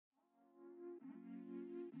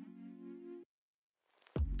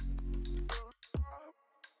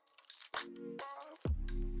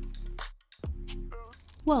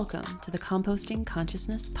Welcome to the Composting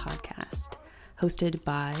Consciousness podcast, hosted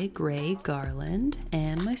by Gray Garland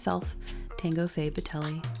and myself, Tango Faye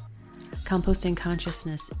Batelli. Composting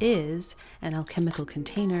Consciousness is an alchemical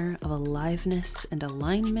container of aliveness and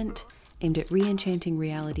alignment aimed at re-enchanting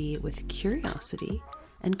reality with curiosity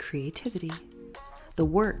and creativity. The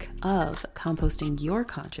work of composting your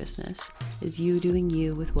consciousness is you doing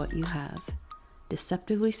you with what you have.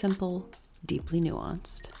 Deceptively simple, deeply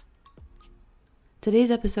nuanced.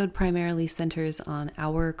 Today's episode primarily centers on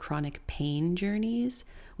our chronic pain journeys.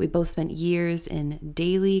 We both spent years in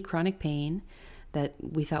daily chronic pain that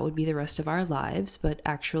we thought would be the rest of our lives, but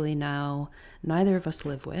actually now neither of us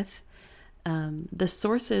live with. The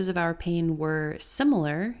sources of our pain were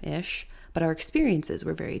similar-ish, but our experiences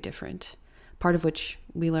were very different, part of which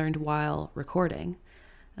we learned while recording.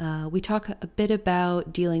 We talk a bit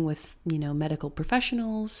about dealing with, medical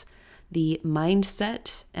professionals, the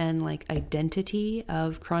mindset and identity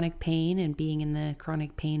of chronic pain and being in the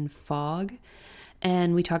chronic pain fog.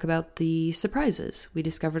 And we talk about the surprises we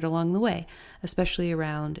discovered along the way, especially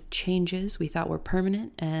around changes we thought were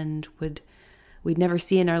permanent and we'd never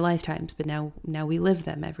see in our lifetimes, but now we live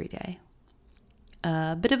them every day.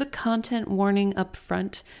 A bit of a content warning up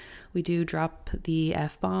front. We do drop the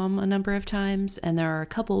F-bomb a number of times, and there are a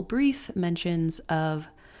couple brief mentions of,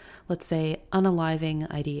 let's say, unaliving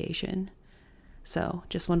ideation. So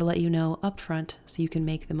just want to let you know up front so you can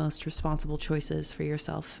make the most responsible choices for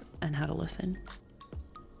yourself and how to listen.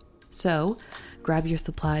 So grab your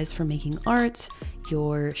supplies for making art,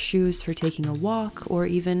 your shoes for taking a walk, or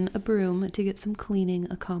even a broom to get some cleaning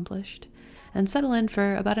accomplished, and settle in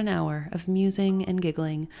for about an hour of musing and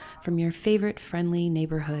giggling from your favorite friendly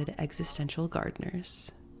neighborhood existential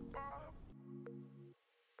gardeners.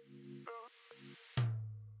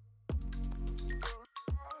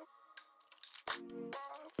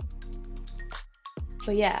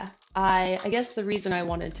 But yeah, I guess the reason I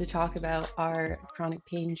wanted to talk about our chronic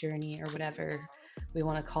pain journey, or whatever we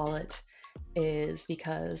want to call it, is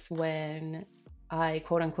because when I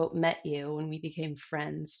quote unquote met you, when we became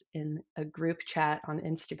friends in a group chat on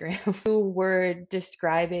Instagram, you were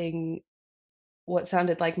describing what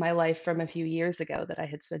sounded like my life from a few years ago that I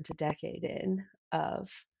had spent a decade in, of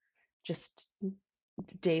just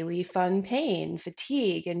daily fun pain,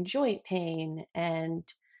 fatigue and joint pain and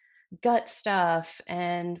gut stuff.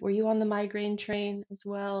 And were you on the migraine train as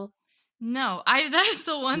well? No, that's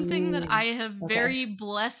the one thing that I have Okay. very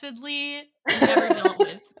blessedly never dealt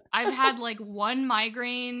with. I've had one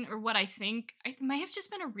migraine, or what I think it might have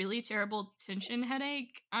just been a really terrible tension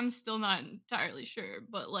headache. I'm still not entirely sure,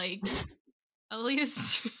 but at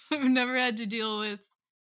least I've never had to deal with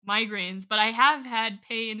migraines, but I have had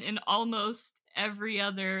pain in almost every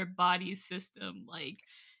other body system, like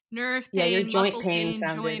nerve Yeah, your pain, joint muscle pain pain,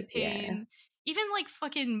 sounded, joint pain, even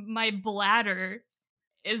fucking my bladder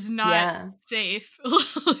is not yeah. safe.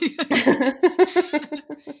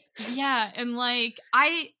 Yeah, and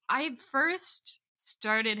I first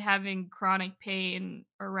started having chronic pain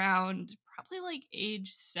around probably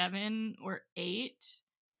age 7 or 8.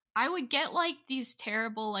 I would get these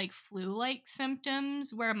terrible flu-like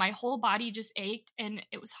symptoms where my whole body just ached and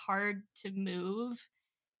it was hard to move,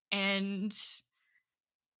 and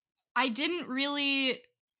I didn't really,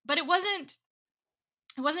 but it wasn't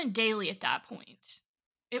daily at that point.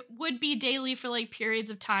 It would be daily for periods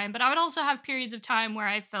of time, but I would also have periods of time where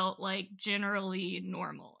I felt generally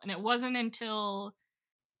normal. And it wasn't until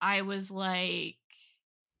I was I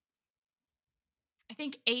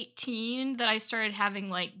think 18 that I started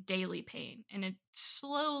having daily pain. And it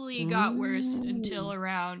slowly got worse until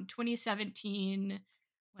around 2017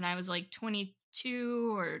 when I was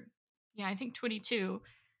 22, or yeah, I think 22.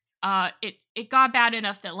 It got bad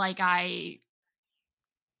enough that I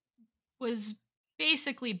was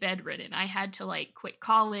basically bedridden. I had to quit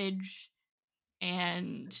college,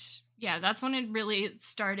 and yeah, that's when it really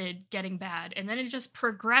started getting bad. And then it just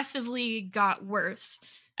progressively got worse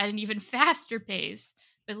at an even faster pace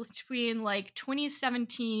between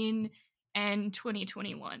 2017 and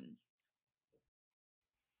 2021.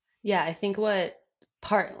 Yeah, I think what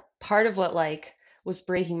part of what was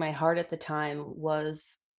breaking my heart at the time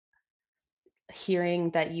was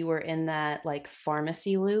hearing that you were in that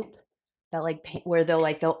pharmacy loop, that where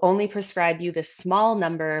they'll only prescribe you this small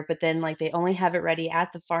number, but then they only have it ready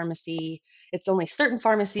at the pharmacy. It's only certain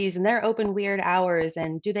pharmacies and they're open weird hours,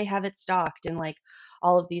 and do they have it stocked, and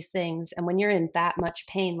all of these things. And when you're in that much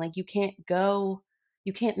pain, you can't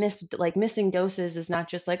miss, missing doses is not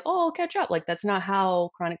just oh, I'll catch up. That's not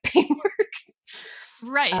how chronic pain works.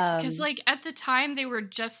 Right, because at the time they were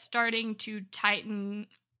just starting to tighten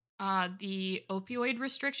the opioid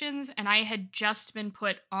restrictions, and I had just been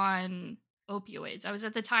put on opioids. I was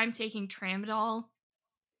at the time taking tramadol,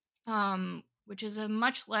 which is a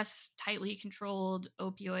much less tightly controlled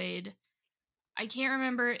opioid. I can't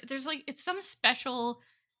remember. There's like it's some special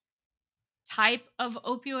type of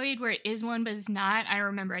opioid where it is one but it's not. I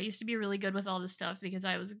remember I used to be really good with all this stuff because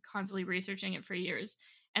I was constantly researching it for years.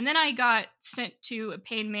 And then I got sent to a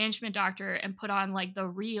pain management doctor and put on like the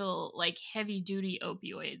real like heavy duty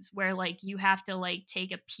opioids where like you have to like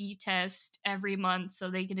take a pee test every month so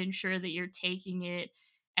they can ensure that you're taking it,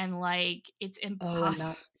 and like it's Oh, and impossible.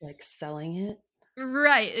 not like selling it.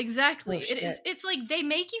 Right, Oh exactly. shit. It's like they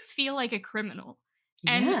make you feel like a criminal.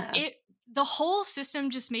 And Yeah. it the whole system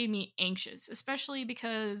just made me anxious, especially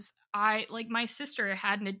because I like my sister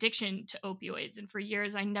had an addiction to opioids, and for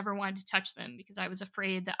years I never wanted to touch them because I was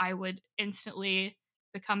afraid that I would instantly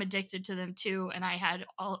become addicted to them too, and I had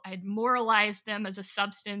moralized them as a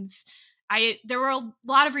substance. I there were a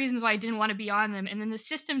lot of reasons why I didn't want to be on them, and then the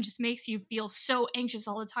system just makes you feel so anxious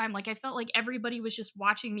all the time. Like I felt like everybody was just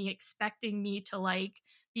watching me, expecting me to like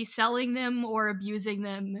be selling them or abusing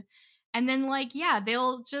them. And then like yeah, they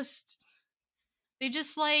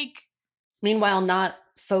just like Meanwhile, not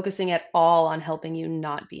focusing at all on helping you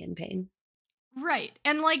not be in pain. right.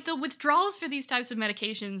 And like the withdrawals for these types of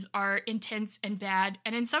medications are intense and bad,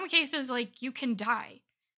 and in some cases like you can die.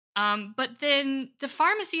 But then the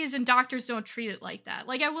pharmacies and doctors don't treat it like that.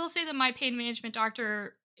 Like I will say that my pain management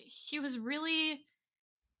doctor, he was really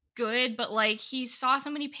good, but like he saw so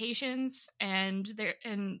many patients, and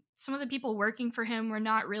some of the people working for him were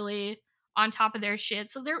not really on top of their shit.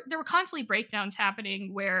 So there were constantly breakdowns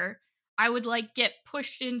happening where I would like get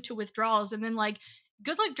pushed into withdrawals, and then like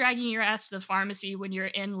good luck dragging your ass to the pharmacy when you're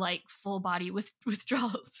in like full body with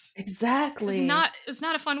withdrawals. Exactly. It's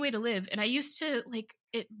not a fun way to live. And I used to like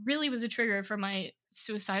it really was a trigger for my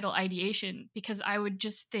suicidal ideation because I would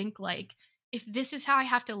just think like if this is how I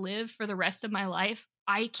have to live for the rest of my life,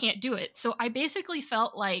 I can't do it. So I basically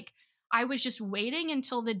felt like I was just waiting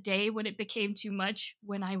until the day when it became too much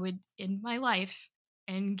when I would end my life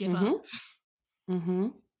and give up. Mm-hmm. Mm-hmm.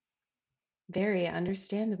 Very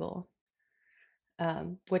understandable.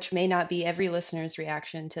 Which may not be every listener's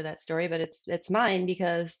reaction to that story, but it's mine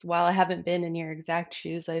because while I haven't been in your exact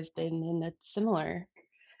shoes, I've been in a similar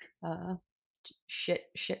uh, shit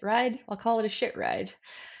ride. I'll call it a shit ride.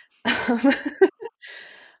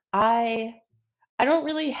 I I don't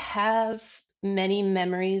really have many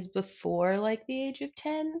memories before like the age of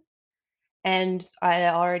 10, and I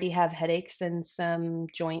already have headaches and some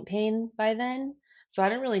joint pain by then. So I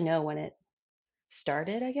don't really know when it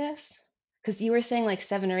started, I guess. Because you were saying like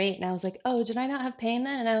 7 or 8, and I was like, oh, did I not have pain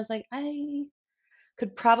then? And I was like, I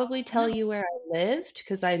could probably tell No. you where I lived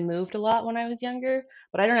because I moved a lot when I was younger,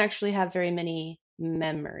 but I don't actually have very many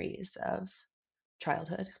memories of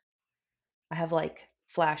childhood. I have like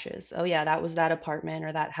flashes. Oh, yeah, that was that apartment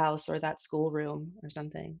or that house or that schoolroom or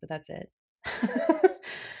something, but that's it.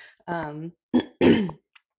 um,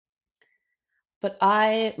 but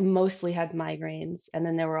I mostly had migraines, and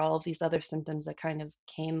then there were all of these other symptoms that kind of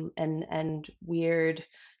came, and weird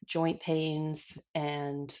joint pains,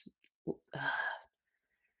 and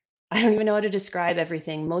I don't even know how to describe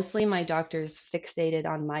everything. Mostly my doctors fixated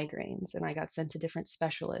on migraines, and I got sent to different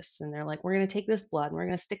specialists, and they're like, "We're going to take this blood, and we're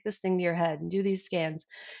going to stick this thing to your head and do these scans."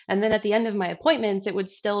 And then at the end of my appointments, it would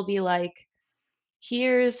still be like,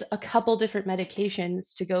 "Here's a couple different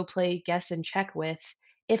medications to go play guess and check with.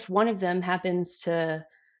 If one of them happens to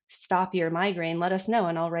stop your migraine, let us know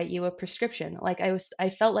and I'll write you a prescription." Like I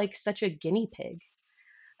felt like such a guinea pig.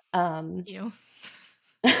 Um, You.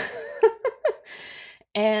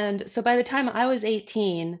 and so by the time I was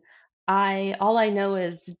 18, I all I know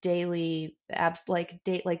is daily abs like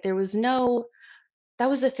date like there was no that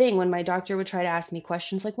was the thing when my doctor would try to ask me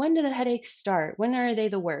questions like, when do the headaches start? When are they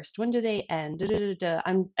the worst? When do they end? Da, da, da,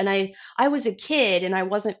 da. I was a kid and I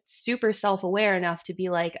wasn't super self-aware enough to be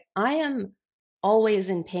like, I am always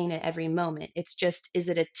in pain at every moment. It's just, is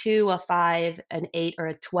it a 2, a 5, an 8, or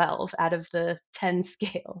a 12 out of the 10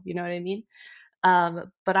 scale? You know what I mean?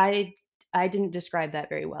 But I didn't describe that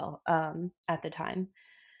very well at the time.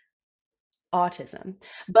 Autism.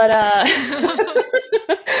 But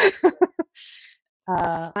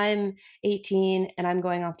I'm 18 and I'm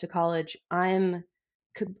going off to college. I'm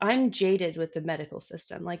jaded with the medical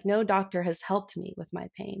system. Like no doctor has helped me with my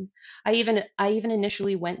pain. I even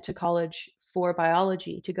initially went to college for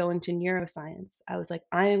biology to go into neuroscience. I was like,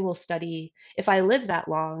 I will study if I live that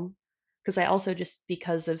long, because I also just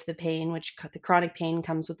because of the pain, which the chronic pain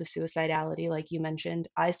comes with the suicidality, like you mentioned,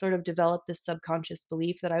 I sort of developed this subconscious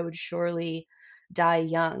belief that I would surely die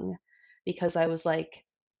young because I was like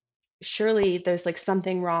surely there's like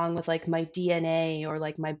something wrong with like my DNA, or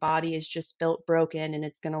like my body is just built broken and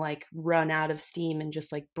it's going to like run out of steam and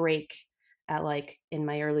just like break at like in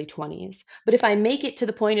my early 20s. But if I make it to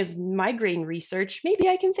the point of migraine research, maybe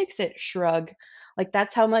I can fix it. Shrug. Like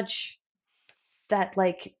that's how much that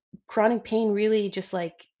like chronic pain really just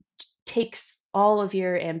like takes all of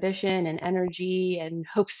your ambition and energy and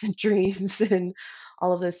hopes and dreams and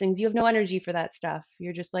all of those things. You have no energy for that stuff.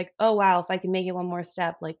 You're just like, oh wow, if I can make it one more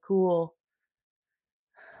step, like cool,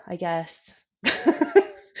 I guess.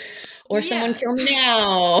 Or someone Yeah. kill me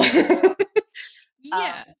now.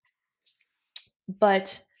 Yeah. um,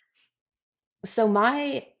 but so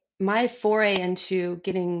my foray into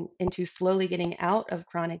getting into slowly getting out of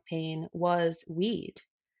chronic pain was weed.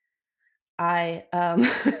 I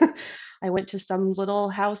I went to some little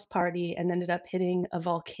house party and ended up hitting a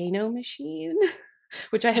volcano machine,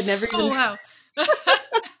 which I had never Oh even. wow.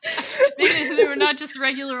 They were not just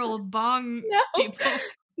regular old bong No, people.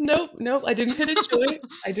 nope, nope. I didn't hit a joint.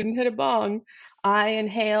 I didn't hit a bong. I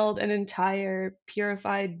inhaled an entire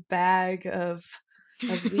purified bag of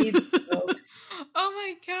weed smoke. Oh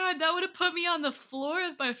my god, that would have put me on the floor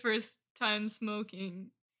with my first time smoking.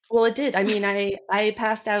 Well, it did. I mean, I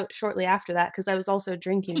passed out shortly after that because I was also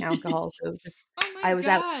drinking alcohol. So just Oh my I was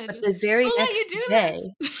out. god. But the very Who let you next do day,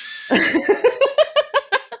 this?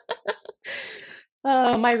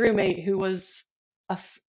 my roommate a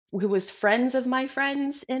f- who was friends of my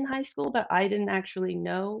friends in high school, but I didn't actually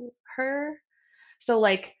know her. So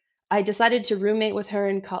like I decided to roommate with her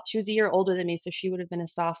in college. She was a year older than me, so she would have been a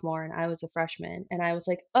sophomore and I was a freshman. And I was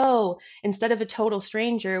like, "Oh, instead of a total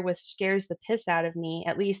stranger which scares the piss out of me,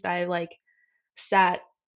 at least I like sat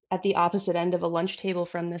at the opposite end of a lunch table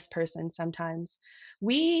from this person sometimes."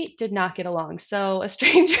 We did not get along, so a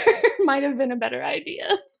stranger might have been a better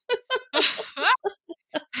idea.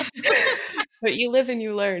 But you live and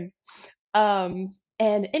you learn.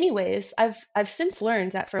 And anyways, I've since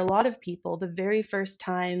learned that for a lot of people, the very first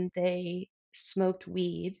time they smoked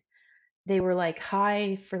weed, they were like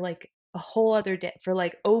high for like a whole other day, for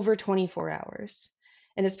like over 24 hours.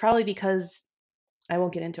 And it's probably because I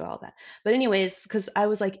won't get into all that. But anyways, because I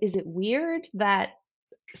was like, is it weird that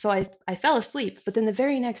I fell asleep, but then the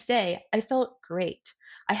very next day I felt great.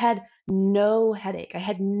 I had no headache. I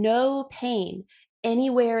had no pain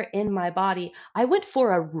anywhere in my body. I went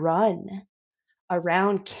for a run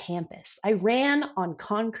around campus. I ran on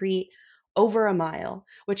concrete over a mile,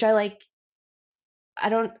 which I like. I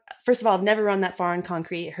don't, first of all, I've never run that far on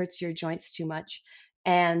concrete. It hurts your joints too much.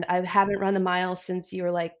 And I haven't run a mile since you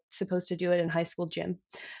were like supposed to do it in high school gym.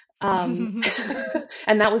 Um,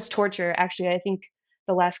 and that was torture. Actually, I think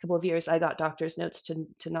the last couple of years I got doctor's notes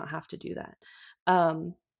to not have to do that.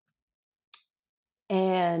 Um,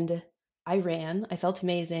 and I ran. I felt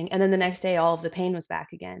amazing. And then the next day, all of the pain was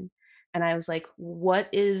back again. And I was like, what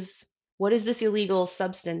is this illegal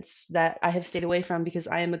substance that I have stayed away from because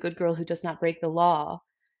I am a good girl who does not break the law?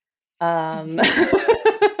 Um,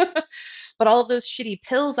 but all of those shitty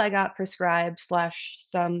pills I got prescribed, slash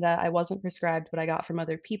some that I wasn't prescribed, but I got from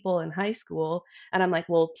other people in high school. And I'm like,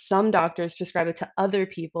 well, some doctors prescribe it to other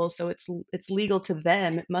people, so it's legal to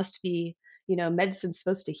them. It must be, medicine's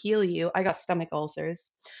supposed to heal you. I got stomach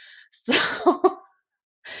ulcers. So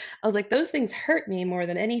I was like, those things hurt me more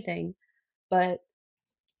than anything. But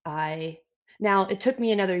I now it took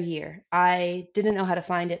me another year. I didn't know how to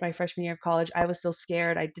find it my freshman year of college. I was still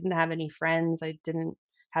scared. I didn't have any friends. I didn't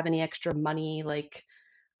have any extra money. Like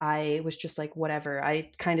I was just like, whatever. I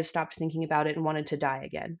kind of stopped thinking about it and wanted to die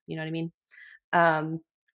again. You know what I mean? Um,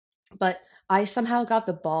 but I somehow got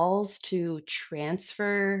the balls to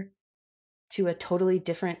transfer to a totally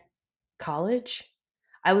different college.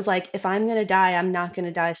 I was like, if I'm gonna die, I'm not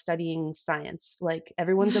gonna die studying science. Like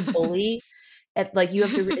everyone's a bully. Like you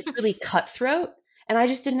have to. It's really cutthroat, and I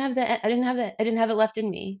just didn't have that. I didn't have that. I didn't have it left in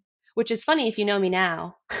me. Which is funny if you know me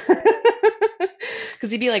now,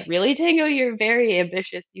 because you'd be like, "Really, Tango? You're very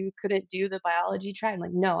ambitious. You couldn't do the biology track." I'm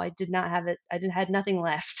like, no, I did not have it. I didn't had nothing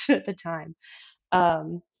left at the time.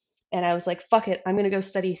 Um, and I was like, fuck it, I'm gonna go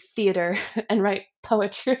study theater and write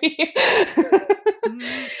poetry. Mm.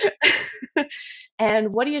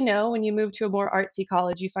 And what do you know, when you move to a more artsy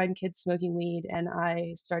college, you find kids smoking weed, and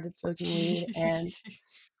I started smoking weed. And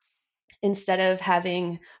instead of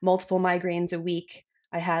having multiple migraines a week,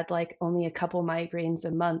 I had like only a couple migraines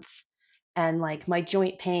a month. And like my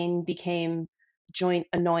joint pain became joint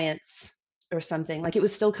annoyance or something. Like it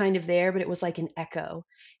was still kind of there, but it was like an echo.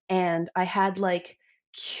 And I had like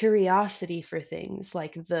curiosity for things,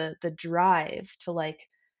 like the drive to like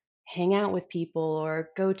hang out with people or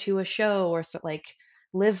go to a show or so, like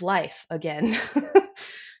live life again.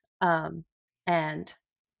 um, and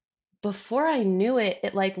before I knew it,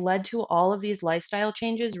 it like led to all of these lifestyle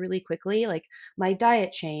changes really quickly. Like my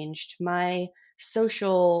diet changed, my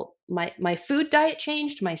food diet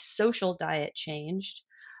changed, my social diet changed.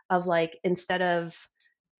 Of like, instead of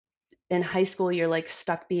in high school, you're like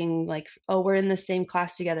stuck being like, oh, we're in the same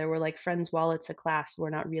class together. We're like friends while it's a class. We're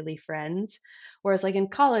not really friends. Whereas like in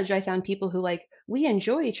college, I found people who like, we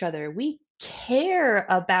enjoy each other. We care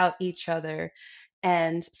about each other.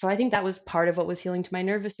 And so I think that was part of what was healing to my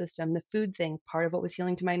nervous system. The food thing, part of what was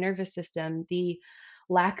healing to my nervous system. The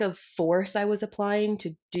lack of force I was applying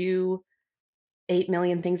to do 8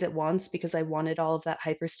 million things at once because I wanted all of that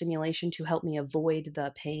hyperstimulation to help me avoid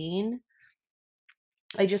the pain.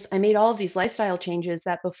 I made all of these lifestyle changes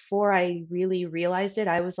that before I really realized it,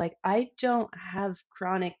 I was like, I don't have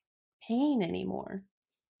chronic pain anymore.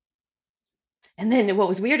 And then what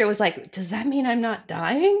was weird, it was like, does that mean I'm not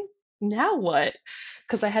dying? Now what?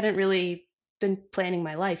 Because I hadn't really been planning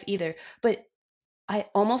my life either. But I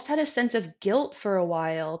almost had a sense of guilt for a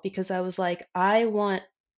while because I was like, I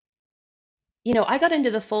got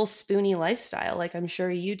into the full spoony lifestyle, like I'm sure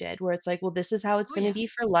you did, where it's like, well, this is how it's Oh going to yeah. be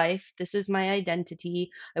for life. This is my identity.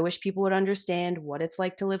 I wish people would understand what it's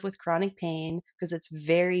like to live with chronic pain because it's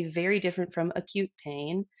very, very different from acute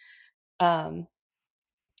pain. Um,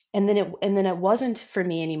 and then it wasn't for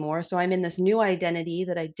me anymore. So I'm in this new identity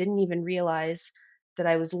that I didn't even realize that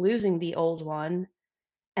I was losing the old one.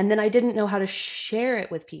 And then I didn't know how to share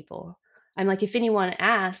it with people. I'm like, if anyone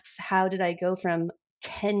asks, how did I go from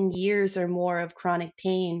 10 years or more of chronic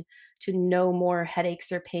pain to no more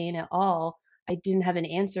headaches or pain at all? I didn't have an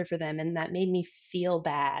answer for them. And that made me feel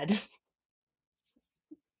bad.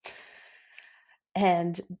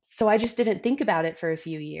 And so I just didn't think about it for a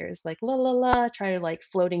few years, like, la, la, la, try to like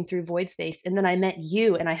floating through void space. And then I met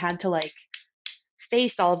you and I had to like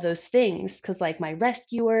face all of those things because like my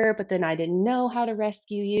rescuer, but then I didn't know how to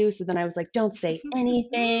rescue you. So then I was like, don't say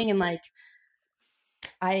anything. And like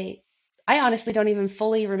I I honestly don't even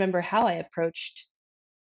fully remember how I approached.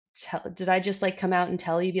 Did I just like come out and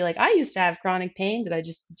tell you, be like, I used to have chronic pain? Did I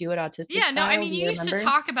just do it autistic Yeah, no, I style? mean Do you you used to remember?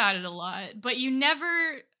 talk about it a lot, but you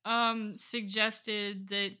never suggested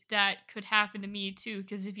that that could happen to me too,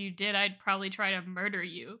 because if you did, I'd probably try to murder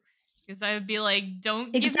you. Because I would be like,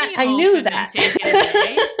 don't give me I hope knew and then that. take it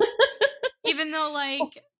away. Even though,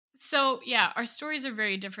 like, so yeah, our stories are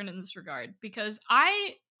very different in this regard because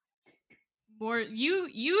I more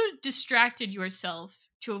you distracted yourself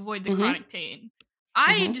to avoid the Hmm. chronic pain.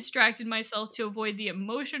 I Hmm. distracted myself to avoid the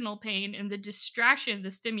emotional pain, and the distraction,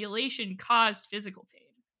 the stimulation caused physical pain.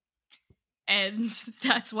 And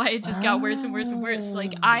that's why it just got worse and worse and worse.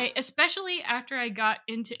 Like Oh. I, especially after I got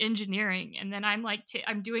into engineering, and then I'm like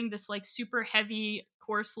I'm doing this like super heavy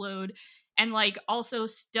course load, and like also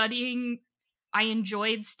studying. I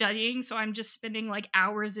enjoyed studying, so I'm just spending like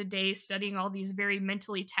hours a day studying all these very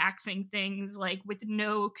mentally taxing things, like with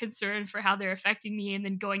no concern for how they're affecting me, and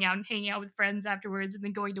then going out and hanging out with friends afterwards, and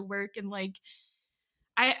then going to work, and like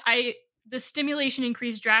I the stimulation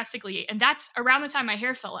increased drastically, and that's around the time my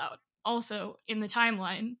hair fell out. Also in the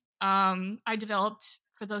timeline, I developed,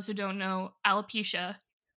 for those who don't know, alopecia,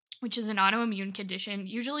 which is an autoimmune condition,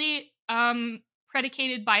 usually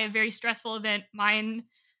predicated by a very stressful event. Mine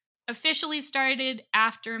officially started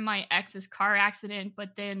after my ex's car accident,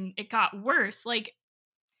 but then it got worse. Like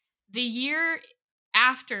the year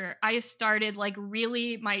after I started, like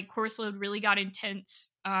really, my course load really got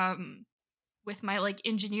intense. With my like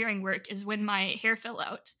engineering work is when my hair fell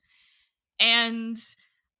out. And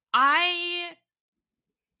I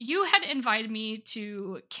you had invited me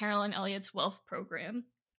to Carolyn Elliott's wealth program.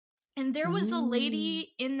 And there was a Mm.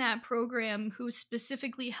 lady in that program who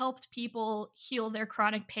specifically helped people heal their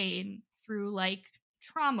chronic pain through like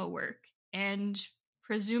trauma work and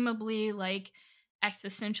presumably like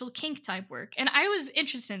existential kink type work. And I was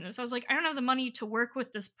interested in this. I was like, I don't have the money to work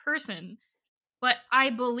with this person, but I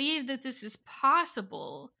believe that this is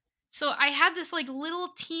possible. So I had this like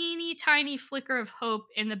little teeny tiny flicker of hope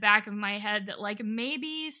in the back of my head that like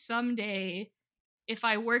maybe someday if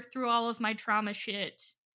I work through all of my trauma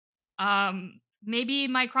shit, maybe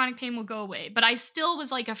my chronic pain will go away. But I still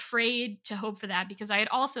was like afraid to hope for that because I had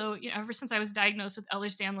also, ever since I was diagnosed with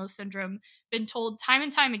Ehlers-Danlos syndrome, been told time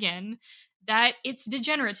and time again that it's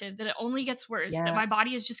degenerative, that it only gets worse, that Yeah. my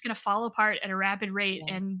body is just going to fall apart at a rapid rate, Yeah.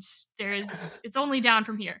 and it's only down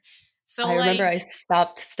from here. So I remember like, I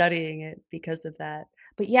stopped studying it because of that.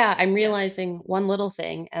 But yeah, I'm yes. realizing one little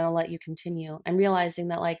thing, and I'll let you continue. I'm realizing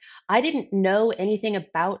that like I didn't know anything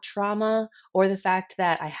about trauma or the fact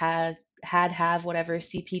that I had have whatever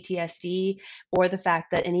CPTSD, or the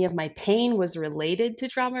fact that any of my pain was related to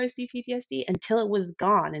trauma or CPTSD until it was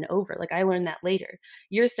gone and over. Like I learned that later.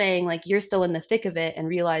 You're saying like you're still in the thick of it and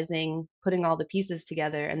realizing, putting all the pieces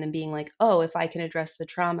together and then being like, oh, if I can address the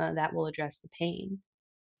trauma, that will address the pain.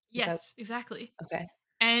 Is that Yes, exactly. okay?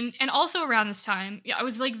 And also around this time, yeah, I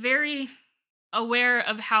was like very aware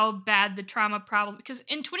of how bad the trauma problem, because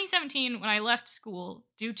in 2017 when I left school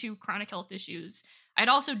due to chronic health issues, I'd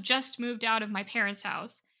also just moved out of my parents'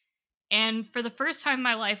 house, and for the first time in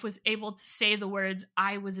my life was able to say the words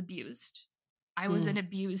I was abused. I was an Mm.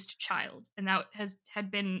 abused child, and that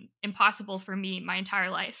had been impossible for me my entire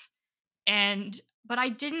life. And but I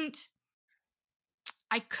didn't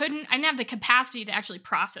have the capacity to actually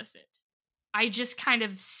process it. I just kind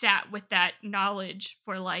of sat with that knowledge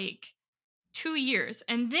for like 2 years.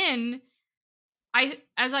 And then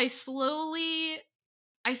as I slowly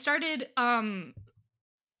I started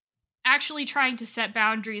actually trying to set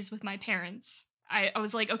boundaries with my parents. I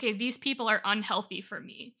was like, okay, these people are unhealthy for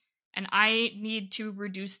me and I need to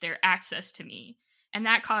reduce their access to me. And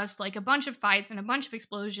that caused like a bunch of fights and a bunch of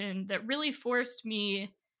explosion that really forced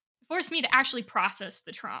me to actually process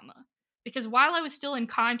the trauma. Because while I was still in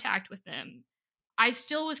contact with them, I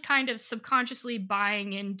still was kind of subconsciously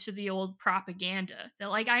buying into the old propaganda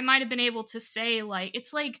that like I might have been able to say like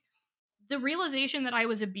it's like the realization that I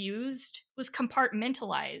was abused was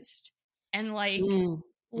compartmentalized and like Mm.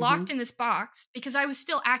 locked Mhm. in this box because I was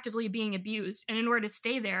still actively being abused. And in order to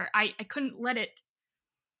stay there, I couldn't let it,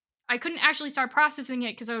 I couldn't actually start processing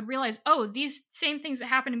it because I would realize, oh, these same things that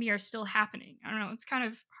happened to me are still happening. I don't know. It's kind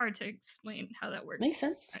of hard to explain how that Makes works.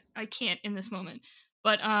 sense. I can't in this moment.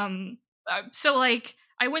 But so like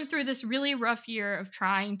I went through this really rough year of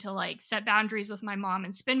trying to like set boundaries with my mom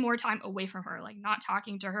and spend more time away from her, like not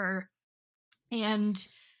talking to her. And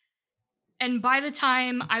by the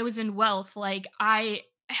time I was in wealth, like I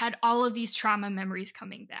had all of these trauma memories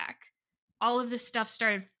coming back. All of this stuff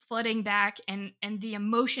started flooding back and the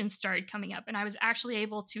emotions started coming up and I was actually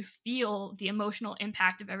able to feel the emotional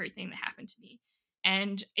impact of everything that happened to me.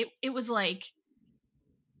 And it was like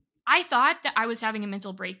I thought that I was having a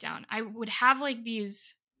mental breakdown. I would have like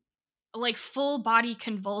these like full body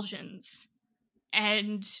convulsions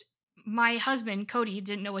and my husband Cody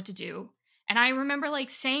didn't know what to do. And I remember like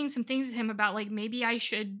saying some things to him about like maybe I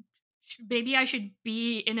should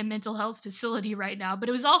be in a mental health facility right now, but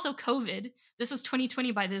it was also COVID. This was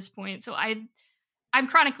 2020 by this point. So I'm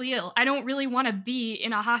chronically ill. I don't really want to be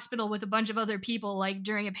in a hospital with a bunch of other people like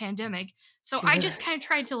during a pandemic. So I Sure. just kind of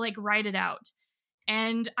tried to like write it out.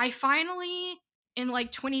 And I finally in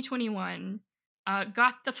like 2021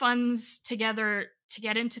 got the funds together to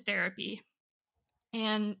get into therapy,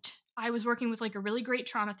 and I was working with like a really great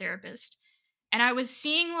trauma therapist, and I was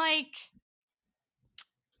seeing like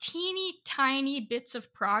teeny tiny bits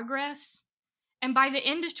of progress. And by the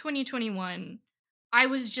end of 2021, I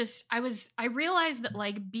realized that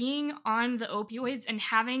like being on the opioids and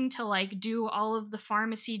having to like do all of the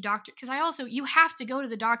pharmacy doctor, because I also, you have to go to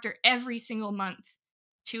the doctor every single month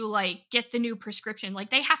to like get the new prescription. Like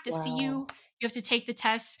they have to see Wow. you have to take the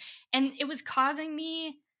tests. And it was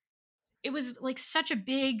like such a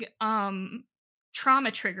big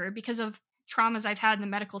trauma trigger because of traumas I've had in the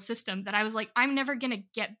medical system that I was like, I'm never going to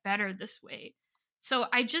get better this way. So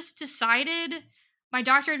I just decided, my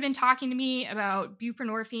doctor had been talking to me about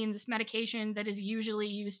buprenorphine, this medication that is usually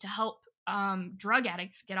used to help drug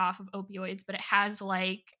addicts get off of opioids, but it has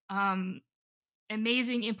like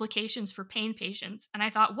amazing implications for pain patients. And I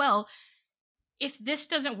thought, well, if this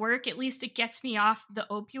doesn't work, at least it gets me off the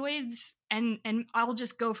opioids and I'll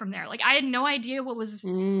just go from there. Like I had no idea what was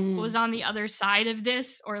Mm. on the other side of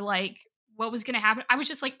this or like what was going to happen. I was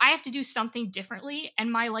just like, I have to do something differently.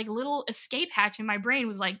 And my like little escape hatch in my brain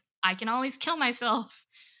was like, I can always kill myself.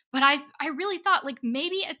 But I really thought like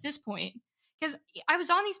maybe at this point, because I was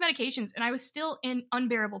on these medications and I was still in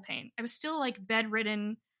unbearable pain. I was still like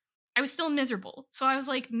bedridden. I was still miserable. So I was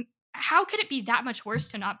like, how could it be that much worse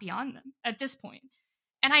to not be on them at this point?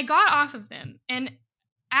 And I got off of them. And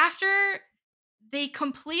after they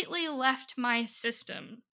completely left my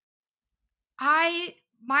system,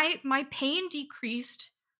 my pain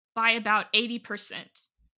decreased by about 80%,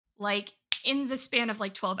 like in the span of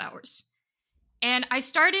like 12 hours. And I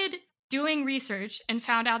started doing research and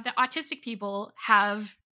found out that autistic people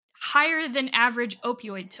have higher than average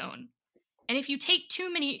opioid tone. And if you take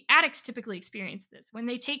too many, addicts typically experience this. When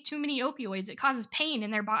they take too many opioids, it causes pain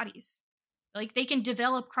in their bodies. Like they can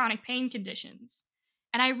develop chronic pain conditions.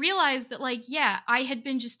 And I realized that, like, yeah, I had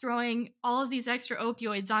been just throwing all of these extra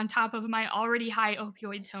opioids on top of my already high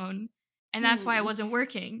opioid tone. And that's why it Hmm. wasn't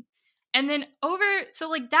working. And then so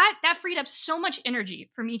like that freed up so much energy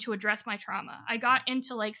for me to address my trauma. I got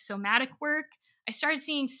into like somatic work. I started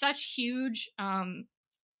seeing such huge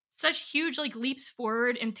like leaps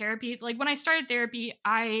forward in therapy. Like when I started therapy,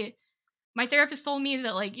 my therapist told me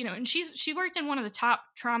that, like, and she worked in one of the top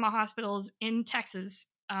trauma hospitals in Texas,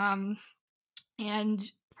 and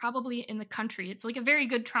probably in the country. It's like a very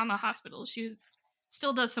good trauma hospital.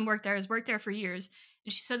 Still does some work there, has worked there for years.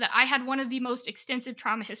 And she said that I had one of the most extensive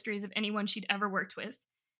trauma histories of anyone she'd ever worked with.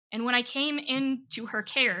 And when I came into her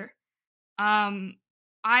care, my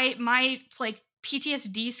like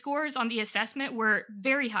PTSD scores on the assessment were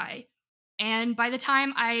very high. And by the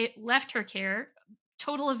time I left her care,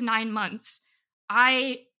 total of 9 months,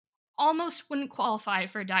 I almost wouldn't qualify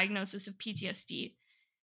for a diagnosis of PTSD.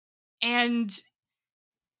 And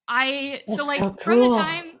That's so cool.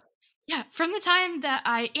 From the time that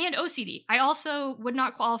and OCD, I also would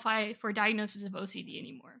not qualify for a diagnosis of OCD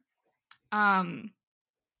anymore. And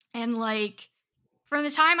like from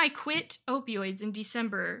the time I quit opioids in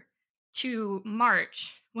December to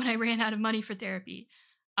March, when I ran out of money for therapy,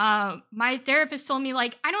 my therapist told me,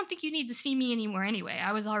 like, I don't think you need to see me anymore anyway.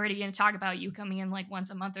 I was already going to talk about you coming in like once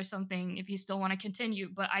a month or something if you still want to continue,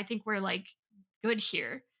 but I think we're like good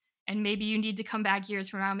here. And maybe you need to come back years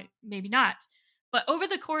from now, maybe not. But over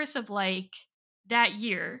the course of like that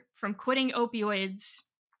year, from quitting opioids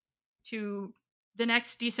to the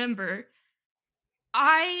next December,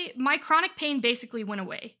 my chronic pain basically went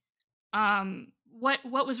away.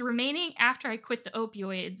 What was remaining after I quit the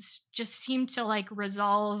opioids just seemed to like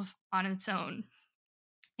resolve on its own.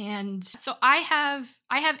 And so I have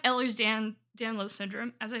Ehlers-Danlos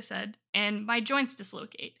syndrome, as I said, and my joints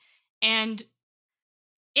dislocate. And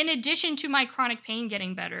in addition to my chronic pain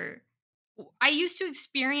getting better, I used to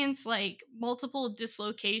experience like multiple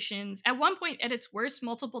dislocations. At one point, at its worst,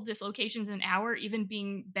 multiple dislocations an hour, even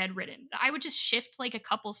being bedridden. I would just shift like a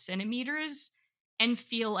couple centimeters and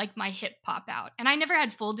feel like my hip pop out. And I never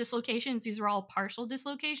had full dislocations. These were all partial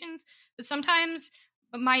dislocations. But sometimes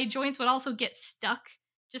my joints would also get stuck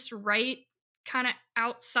just right kind of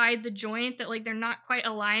outside the joint, that like they're not quite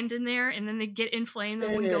aligned in there, and then they get inflamed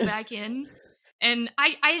and wouldn't go back in. And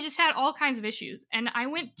I just had all kinds of issues. And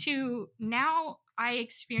now I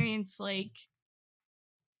experience like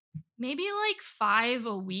maybe like 5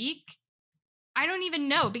 a week. I don't even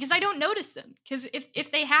know, because I don't notice them. Because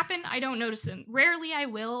if they happen, I don't notice them. Rarely I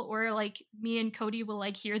will, or like me and Cody will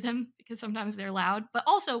like hear them because sometimes they're loud. But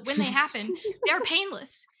also when they happen, they're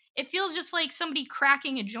painless. It feels just like somebody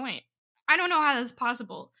cracking a joint. I don't know how that's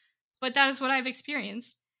possible, but that is what I've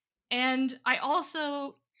experienced. And I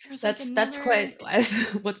also That's quite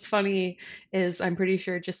what's funny is I'm pretty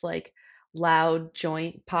sure just like loud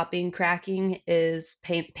joint popping cracking is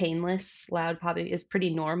painless. Loud popping is pretty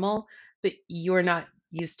normal, but you're not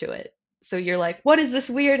used to it. So you're like, what is this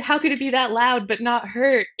weird? How could it be that loud but not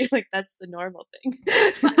hurt? You're like, that's the normal thing.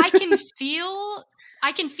 But I can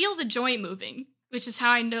feel the joint moving, which is how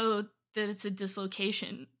I know that it's a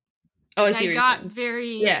dislocation. Oh, I Like, see I what you're got saying.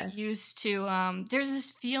 very Yeah, used to there's this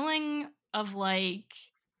feeling of like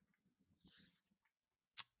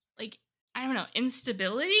I don't know,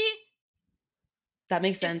 instability. that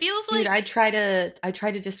makes It sense. feels Dude, like I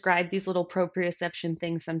try to describe these little proprioception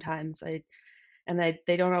things sometimes. They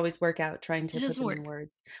don't always work out trying it to put doesn't them in work.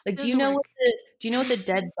 words. Like, It doesn't work. do you know what the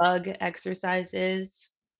dead bug exercise is?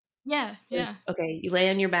 Yeah, Like, yeah, okay, you lay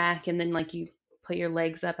on your back and then like you put your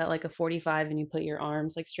legs up at like a 45 and you put your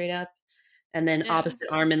arms like straight up, and then yeah. opposite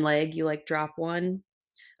arm and leg you like drop one.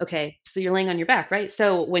 Okay, so you're laying on your back, right?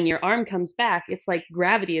 So when your arm comes back, it's like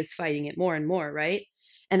gravity is fighting it more and more, right?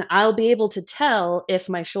 And I'll be able to tell if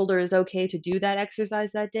my shoulder is okay to do that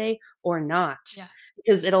exercise that day or not. Yeah.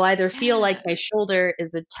 Because it'll either feel like Yeah. my shoulder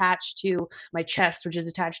is attached to my chest, which is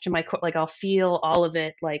attached to my like I'll feel all of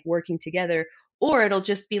it like working together, or it'll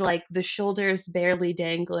just be like the shoulder is barely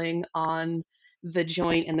dangling on the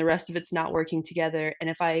joint and the rest of it's not working together. And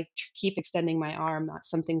if I keep extending my arm,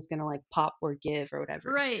 something's gonna like pop or give or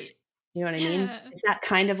whatever. Right. You know what I mean? Yeah. It's that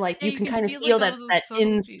kind of like Yeah, you you can can kind of feel feel like that all those that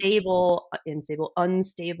subtleties.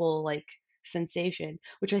 unstable like sensation,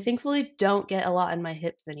 which I thankfully don't get a lot in my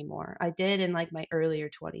hips anymore. I did in like my earlier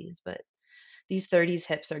 20s, but these 30s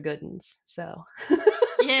hips are good ones. So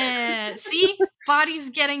Yeah. See? Body's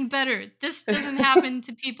getting better. This doesn't happen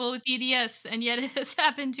to people with EDS, and yet it has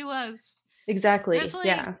happened to us. There's exactly. like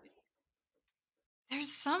Yeah.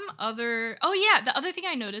 there's some other oh yeah, the other thing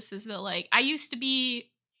I noticed is that like I used to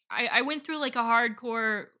be I went through like a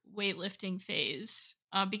hardcore weightlifting phase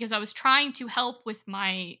because I was trying to help with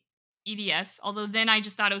my EDS, although then I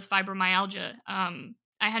just thought it was fibromyalgia. I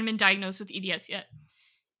hadn't been diagnosed with EDS yet.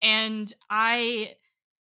 And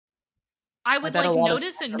I I would bet a like lot of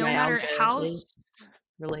notice it no matter fibromyalgia how is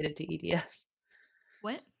related to EDS.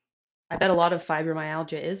 what? I bet a lot of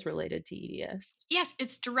fibromyalgia is related to EDS. Yes,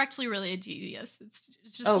 it's directly related to EDS. It's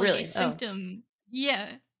just Oh, like a really? Oh, symptom.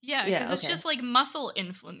 Yeah. Yeah, yeah, because it's okay. just like muscle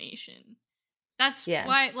inflammation. That's Yeah.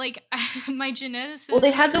 why like my Well, geneticist or they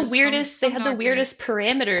some had the doctor, weirdest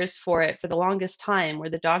parameters for it for the longest time, where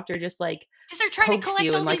the doctor just like because they're trying to pokes collect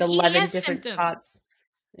you in all like these 11 EDS different spots. symptoms.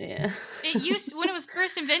 Yeah. It used when it was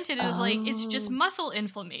first invented, it was like it's just Oh. muscle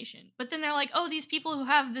inflammation. But then they're like, oh, these people who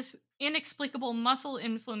have this inexplicable muscle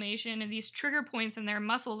inflammation and these trigger points in their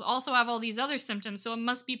muscles also have all these other symptoms, so it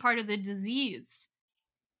must be part of the disease.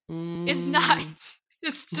 It's not. Mm.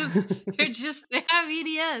 It's just they have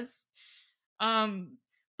EDS.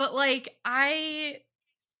 But like I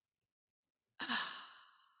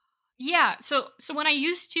yeah, so when I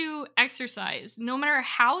used to exercise, no matter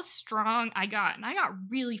how strong I got, and I got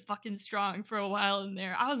really fucking strong for a while in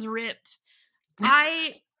there. I was ripped.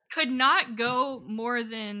 I could not go more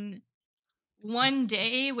than 1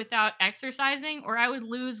 day without exercising, or I would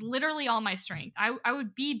lose literally all my strength. I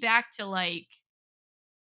would be back to like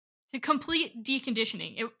to complete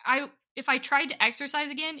deconditioning. If I tried to exercise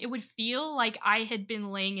again, it would feel like I had been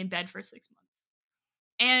laying in bed for 6 months.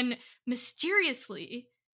 And mysteriously,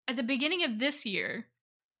 at the beginning of this year,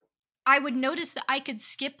 I would notice that I could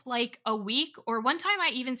skip like a week, or one time I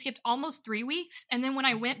even skipped almost 3 weeks. And then when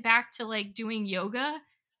I went back to like doing yoga,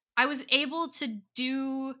 I was able to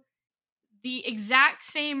do the exact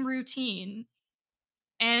same routine.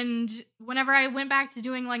 And whenever I went back to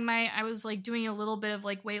doing like I was like doing a little bit of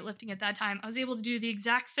like weightlifting at that time, I was able to do the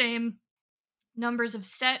exact same numbers of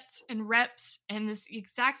sets and reps and this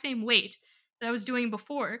exact same weight that I was doing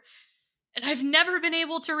before. And I've never been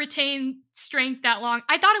able to retain strength that long.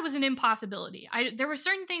 I thought it was an impossibility. There were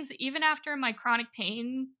certain things that even after my chronic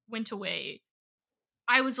pain went away,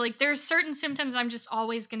 I was like, there are certain symptoms I'm just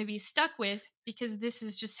always going to be stuck with because this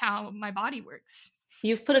is just how my body works.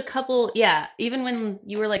 You've put a couple, yeah, even when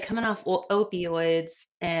you were like coming off opioids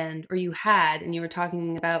or you had, and you were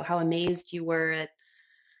talking about how amazed you were at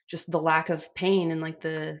just the lack of pain and like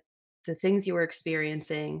the things you were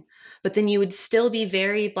experiencing, but then you would still be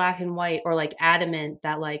very black and white or like adamant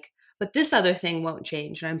that like, but this other thing won't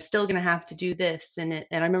change and I'm still going to have to do this. And I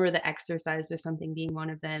remember the exercise or something being one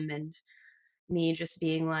of them, and me just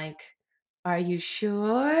being like, are you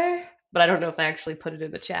sure? But I don't know if I actually put it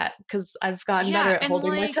in the chat because I've gotten better Yeah, at and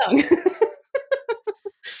holding my like, tongue.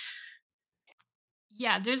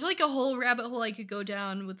 yeah, there's like a whole rabbit hole I could go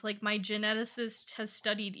down with like my geneticist has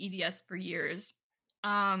studied EDS for years.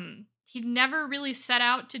 He never really set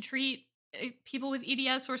out to treat people with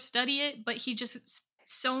EDS or study it, but he just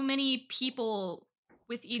so many people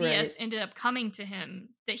with Right. EDS ended up coming to him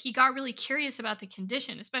that he got really curious about the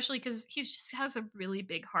condition, especially because he just has a really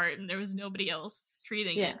big heart and there was nobody else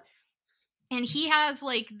treating Yeah. it. And he has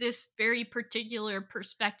like this very particular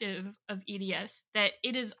perspective of EDS that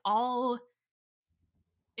it is all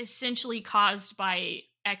essentially caused by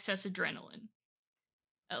excess adrenaline.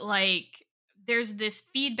 Like there's this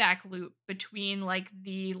feedback loop between like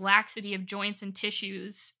the laxity of joints and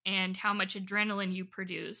tissues and how much adrenaline you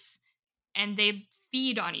produce, and they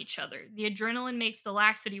feed on each other. The adrenaline makes the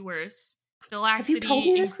laxity worse. The Have you told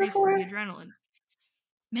laxity me this increases the before? adrenaline.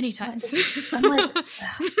 Many times. I'm like,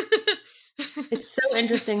 it's so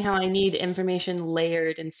interesting how I need information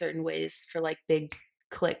layered in certain ways for like big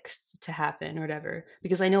clicks to happen or whatever.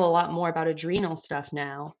 Because I know a lot more about adrenal stuff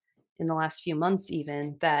now in the last few months,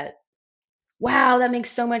 even that, wow, that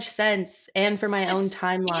makes so much sense. And for my own Yes,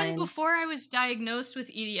 and timeline. before I was diagnosed with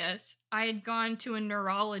EDS, I had gone to a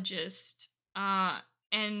neurologist,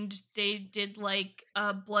 and they did like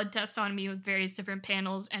a blood test on me with various different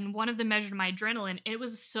panels, and one of them measured my adrenaline. It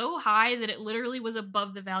was so high that it literally was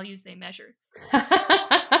above the values they measure.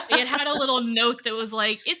 It had a little note that was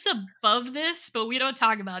like, "It's above this, but we don't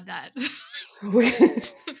talk about that."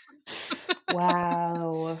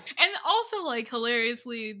 Wow. And also, like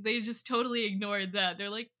hilariously, they just totally ignored that. They're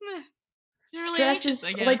like, "Meh, you're really Stress anxious, I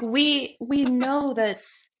is like guess." we know that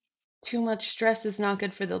too much stress is not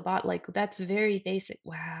good for the body. Like that's very basic.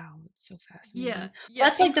 Wow, it's so Yeah, fascinating. Well, yeah,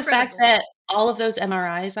 that's like the fact incredible. that all of those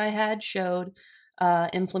MRIs I had showed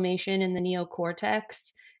inflammation in the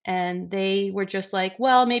neocortex, and they were just like,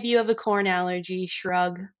 well, maybe you have a corn allergy,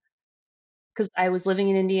 shrug. Because I was living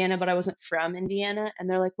in Indiana, but I wasn't from Indiana. And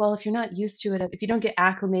they're like, well, if you're not used to it, if you don't get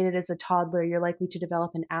acclimated as a toddler, you're likely to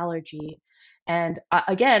develop an allergy. And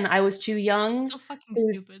again, I was too young. So fucking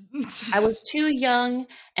stupid. I was too young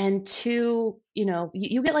and too,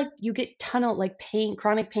 you get tunnel, like pain,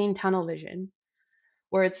 chronic pain tunnel vision,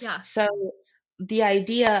 where it's Yeah. so the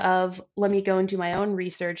idea of, let me go and do my own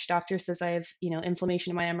research. Doctor says I have,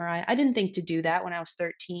 inflammation in my MRI. I didn't think to do that when I was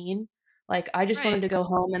 13. Like, I just wanted Right. to go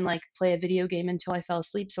home and like play a video game until I fell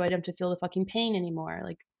asleep so I didn't have to feel the fucking pain anymore.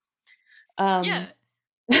 Like, Yeah.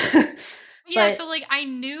 um, Yeah, but so like I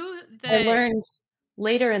knew I that. learned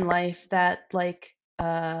later in life that like,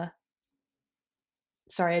 sorry,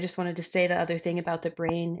 I just wanted to say the other thing about the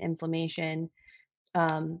brain inflammation,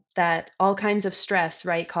 that all kinds of stress,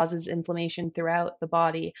 right, causes inflammation throughout the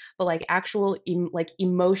body, but like actual like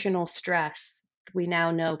emotional stress, we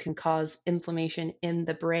now know can cause inflammation in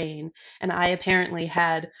the brain. And I apparently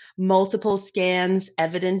had multiple scans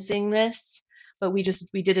evidencing this, but we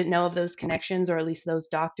didn't know of those connections, or at least those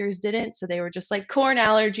doctors didn't. So they were just like, corn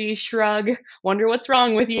allergy, shrug, wonder what's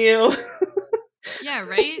wrong with you. Yeah,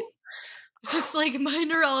 right? Just like my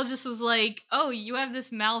neurologist was like, "Oh, you have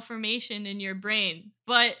this malformation in your brain,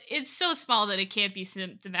 but it's so small that it can't be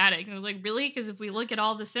symptomatic." And I was like, "Really? Because if we look at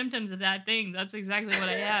all the symptoms of that thing, that's exactly what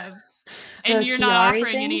I have." And The you're not Chiari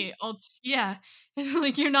offering thing. any yeah,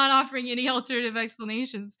 like you're not offering any alternative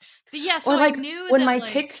explanations. But yeah, so Or I like knew when that my like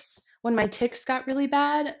ticks when my ticks got really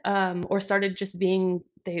bad, or started just being,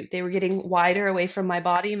 they were getting wider away from my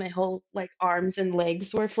body, my whole like arms and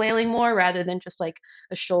legs were flailing more rather than just like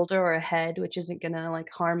a shoulder or a head, which isn't gonna like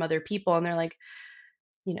harm other people. And they're like,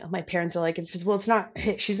 my parents are like, well, it's not,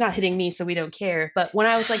 she's not hitting me, so we don't care. But when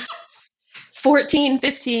I was like 14,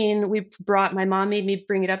 15, my mom made me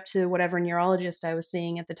bring it up to whatever neurologist I was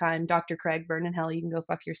seeing at the time, Dr. Craig, burn in hell, you can go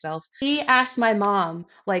fuck yourself. He asked my mom,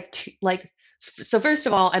 so first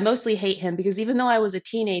of all, I mostly hate him because even though I was a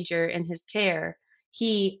teenager in his care,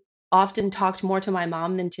 he often talked more to my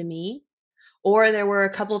mom than to me. Or there were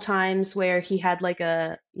a couple times where he had like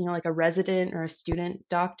like a resident or a student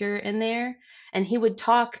doctor in there, and he would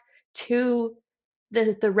talk to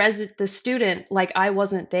the student like I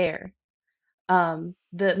wasn't there.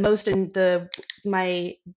 The most in the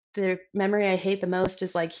memory I hate the most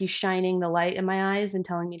is like he's shining the light in my eyes and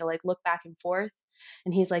telling me to like look back and forth.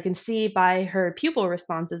 And he's like, and see, by her pupil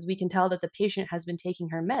responses, we can tell that the patient has been taking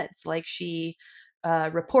her meds like she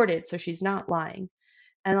reported, so she's not lying.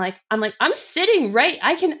 And like, I'm sitting right,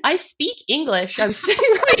 I speak English. I'm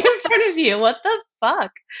sitting right in front of you. What the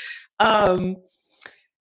fuck? Um,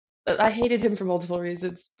 I hated him for multiple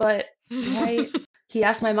reasons, but why? He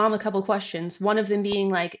asked my mom a couple questions, one of them being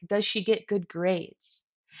like, does she get good grades?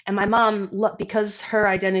 And my mom, because her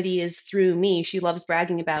identity is through me, she loves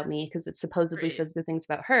bragging about me because it supposedly right. says good things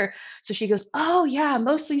about her. So she goes, oh, yeah,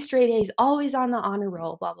 mostly straight A's, always on the honor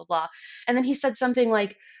roll, blah, blah, blah. And then he said something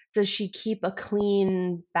like, does she keep a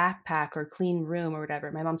clean backpack or clean room or whatever?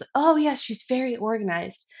 My mom's like, oh, yes, she's very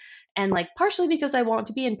organized. And like, partially because I want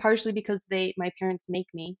to be, and partially because my parents make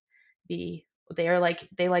me be. They like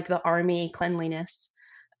the army cleanliness.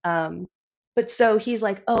 Um, but so he's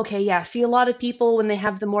like, oh, okay, yeah. See, a lot of people, when they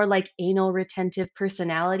have the more like anal retentive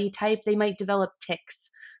personality type, they might develop tics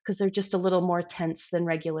because they're just a little more tense than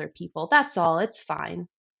regular people. That's all. It's fine.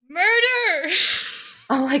 Murder.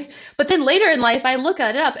 I'm like, but then later in life, I look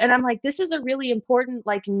it up and I'm like, this is a really important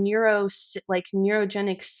like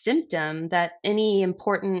neurogenic symptom that any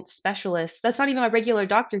important specialist, that's not even a regular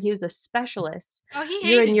doctor, he was a specialist. Oh, he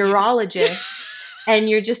You're a hated you. neurologist and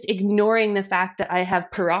you're just ignoring the fact that I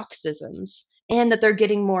have paroxysms and that they're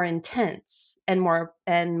getting more intense and more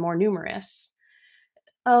numerous.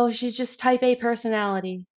 Oh, she's just type A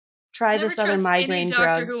personality. Try Never this other trust any migraine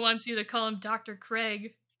doctor drug. who wants you to call him Dr.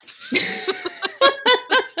 Craig.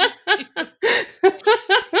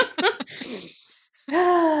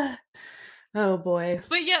 Oh boy.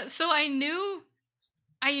 But yeah, so I knew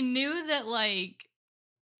that like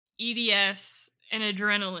EDS and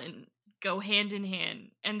adrenaline go hand in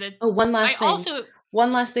hand, and that Oh, one I last thing. also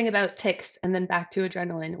One last thing about ticks and then back to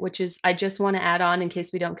adrenaline, which is, I just want to add on in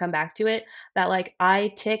case we don't come back to it, that like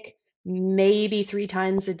I tick maybe 3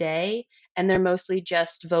 times a day and they're mostly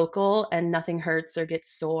just vocal and nothing hurts or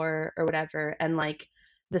gets sore or whatever. And like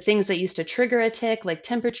the things that used to trigger a tick, like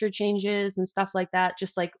temperature changes and stuff like that,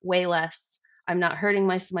 just like way less. I'm not hurting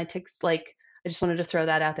my ticks. Like, I just wanted to throw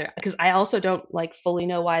that out there because I also don't like fully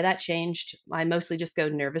know why that changed. I mostly just go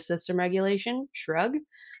nervous system regulation, shrug.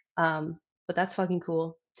 But that's fucking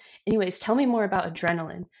cool. Anyways, tell me more about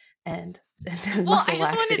adrenaline and, and well, muscle I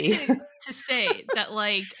just wanted laxity. to say that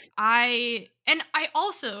like I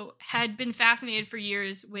also had been fascinated for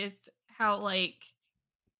years with how like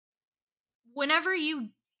whenever you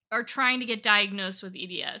are trying to get diagnosed with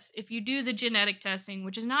EDS, if you do the genetic testing,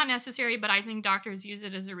 which is not necessary, but I think doctors use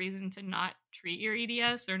it as a reason to not treat your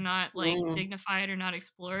EDS or not like Mm, dignify it or not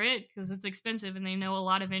explore it because it's expensive and they know a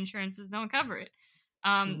lot of insurances don't cover it.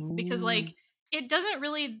 Because mm, like it doesn't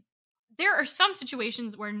really there are some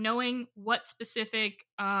situations where knowing what specific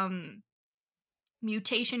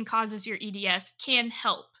mutation causes your EDS can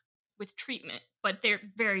help with treatment, but they're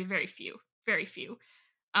very, very few, very few.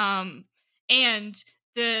 And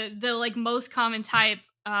the like most common type,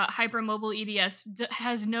 hypermobile EDS,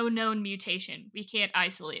 has no known mutation. We can't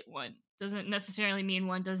isolate one. Doesn't necessarily mean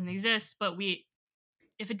one doesn't exist, but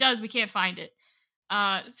if it does, we can't find it.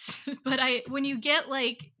 But when you get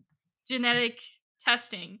like genetic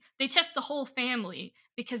testing, they test the whole family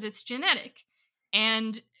because it's genetic.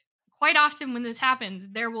 And quite often when this happens,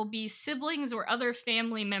 there will be siblings or other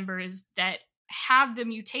family members that have the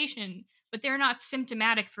mutation, but they're not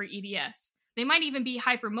symptomatic for EDS. They might even be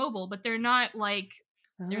hypermobile, but they're not like,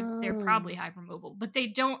 they're probably hypermobile, but they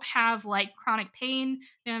don't have like chronic pain,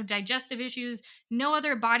 they don't have digestive issues, no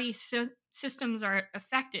other body systems are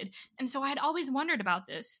affected. And so I had always wondered about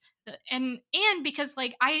this. And because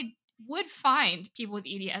like I would find people with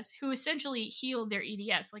EDS who essentially healed their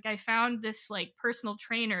EDS. Like I found this like personal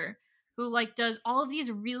trainer who like does all of these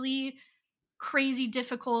really crazy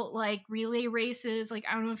difficult like relay races. Like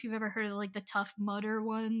I don't know if you've ever heard of like the Tough Mudder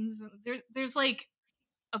ones. There's like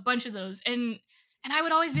a bunch of those. And I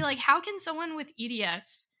would always be like, how can someone with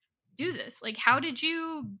EDS do this? Like how did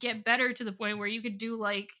you get better to the point where you could do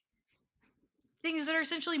like things that are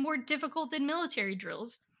essentially more difficult than military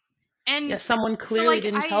drills? And Yeah, someone so clearly like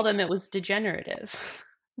didn't tell them it was degenerative.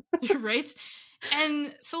 right?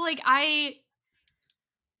 And so like I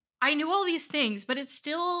knew all these things, but it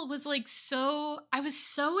still was like I was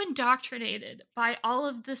so indoctrinated by all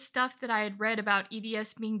of the stuff that I had read about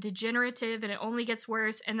EDS being degenerative and it only gets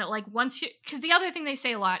worse. And that like because the other thing they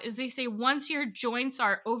say a lot is they say once your joints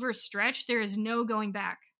are overstretched, there is no going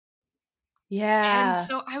back. Yeah. And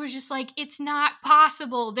so I was just like, it's not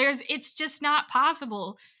possible. It's just not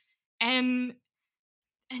possible. And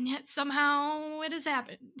yet somehow it has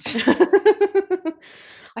happened.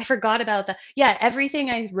 I forgot about that. Yeah, everything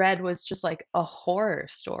I read was just like a horror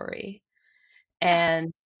story. And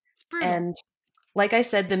It's brutal. and like I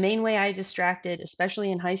said, the main way I distracted,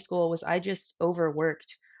 especially in high school, was I just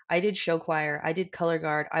overworked. I did show choir, I did color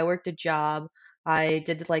guard, I worked a job, I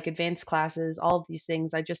did like advanced classes, all of these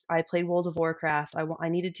things. I played World of Warcraft. I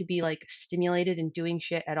needed to be like stimulated and doing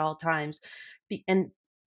shit at all times. And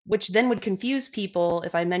which then would confuse people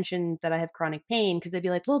if I mentioned that I have chronic pain because they'd be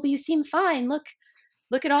like, "Well, but you seem fine. Look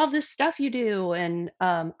at all this stuff you do." And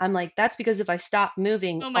I'm like, that's because if I stop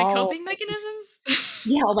moving, Oh, my coping mechanisms?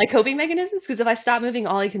 yeah, all my coping mechanisms. Because if I stop moving,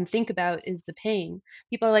 all I can think about is the pain.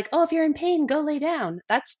 People are like, "Oh, if you're in pain, go lay down."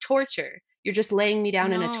 That's torture. You're just laying me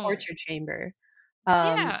down in a No. torture chamber.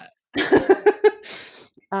 Um, Yeah.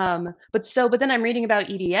 but then I'm reading about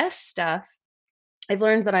EDS stuff. I've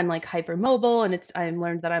learned that I'm like hypermobile, and I've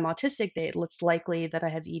learned that I'm autistic. It's likely that I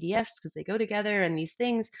have EDS because they go together and these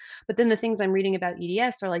things. But then the things I'm reading about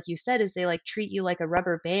EDS are, like you said, is they like treat you like a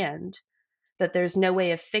rubber band that there's no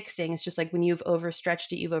way of fixing. It's just like when you've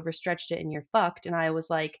overstretched it and you're fucked. And I was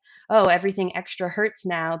like, oh, everything extra hurts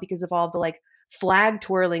now because of all the like flag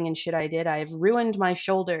twirling and shit I did. I've ruined my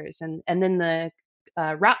shoulders. And then the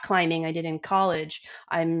rock climbing I did in college,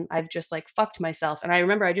 I've just like fucked myself. And I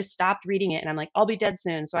remember I just stopped reading it and I'm like, I'll be dead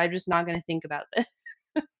soon. So I'm just not going to think about this.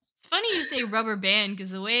 It's funny you say rubber band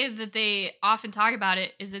because the way that they often talk about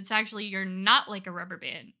it is it's actually you're not like a rubber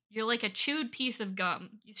band. You're like a chewed piece of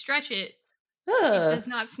gum. You stretch it, it does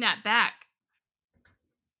not snap back.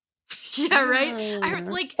 Yeah,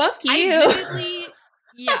 right? Fuck you.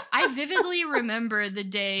 I vividly remember the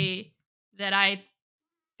day that I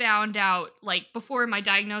found out, like before my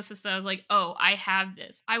diagnosis, that I was like, oh, I have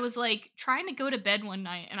this. I was like trying to go to bed one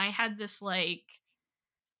night and I had this like,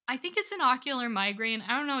 I think it's an ocular migraine.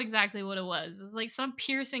 I don't know exactly what it was. It was like some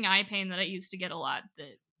piercing eye pain that I used to get a lot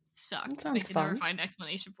that sucked. That I sounds could never fun. find an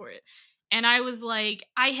explanation for it. And I was like,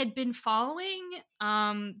 I had been following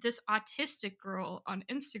this autistic girl on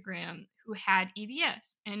Instagram who had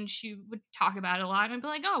EDS, and she would talk about it a lot and be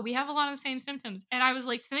like, oh, we have a lot of the same symptoms. And I was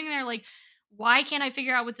like sitting there like, why can't I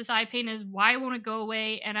figure out what this eye pain is? Why won't it go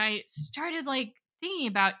away? And I started like thinking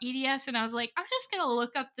about EDS, and I was like, I'm just going to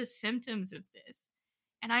look up the symptoms of this.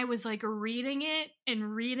 And I was like reading it,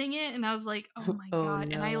 and I was like, oh my God.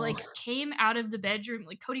 No. And I like came out of the bedroom,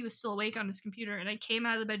 like Cody was still awake on his computer, and I came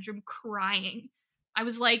out of the bedroom crying. I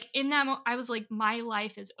was like, I was like, my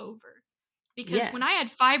life is over. Because when I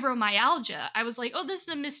had fibromyalgia, I was like, oh, this is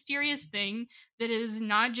a mysterious thing that is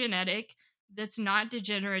not genetic, that's not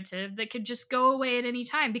degenerative, that could just go away at any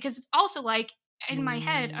time. Because it's also like, in my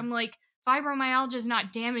head, I'm like, fibromyalgia is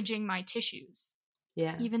not damaging my tissues.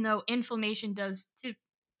 Yeah. Even though inflammation does too.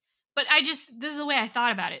 But this is the way I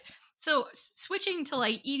thought about it. So switching to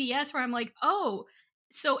like EDS, where I'm like, oh,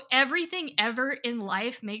 So everything ever in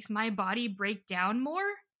life makes my body break down more.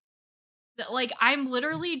 That like I'm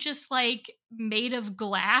literally just like made of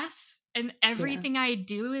glass and Yeah. everything I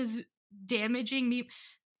do is damaging me.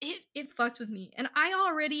 It fucked with me. And I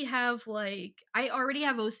already have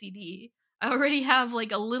OCD. I already have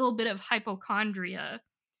like a little bit of hypochondria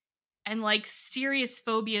and like serious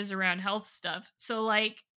phobias around health stuff. So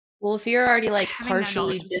like Well, if you're already like having that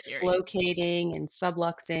knowledge partially was scary. dislocating and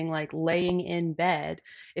subluxing, like laying in bed,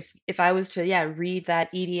 if I was to, yeah, read that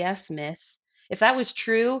EDS myth, if that was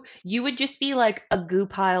true, you would just be like a goo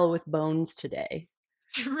pile with bones today.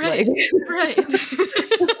 Like, Right. Right.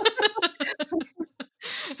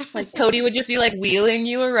 like Cody would just be like wheeling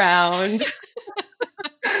you around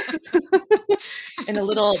in a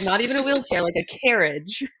little, not even a wheelchair, like a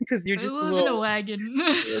carriage, because you're I just a live in a little, wagon.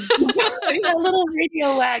 yeah, little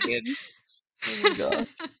radio wagon. Oh my gosh.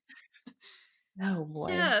 Oh boy.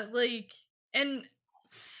 Yeah, like, and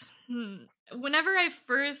whenever I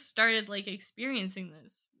first started like experiencing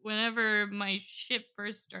this, whenever my ship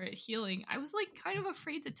first started healing, I was like kind of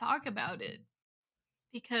afraid to talk about it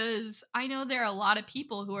because I know there are a lot of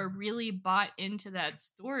people who are really bought into that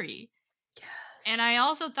story. And I Yes.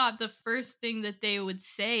 also thought the first thing that they would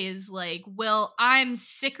say is like, "Well, I'm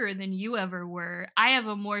sicker than you ever were. I have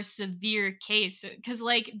a more severe case." Cuz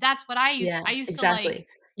like that's what Yeah, I used to like exactly.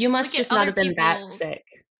 You must look at just not other have been that people. sick.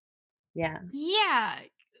 Yeah. Yeah.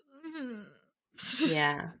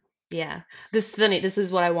 Yeah. Yeah. This is funny. This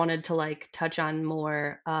is what I wanted to like touch on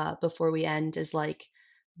more before we end is like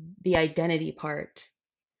the identity part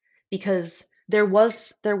because there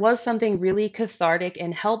was something really cathartic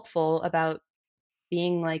and helpful about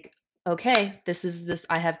being like, okay, this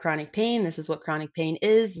I have chronic pain. This is what chronic pain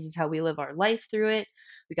is. This is how we live our life through it.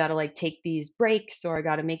 We got to like take these breaks or I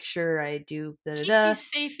got to make sure I do da da Keeps you da.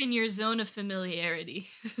 safe in your zone of familiarity.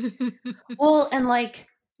 Well, and like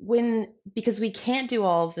when because we can't do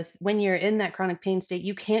all of the when you're in that chronic pain state,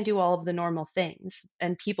 you can't do all of the normal things,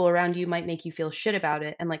 and people around you might make you feel shit about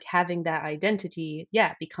it. And like having that identity,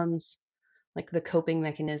 yeah, becomes like the coping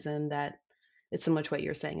mechanism that it's so much what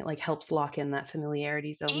you're saying. It like helps lock in that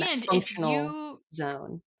familiarity zone, that And functional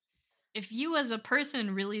zone. if you as a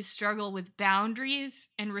person really struggle with boundaries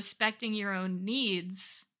and respecting your own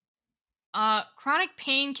needs, chronic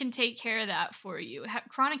pain can take care of that for you.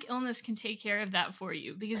 Chronic illness can take care of that for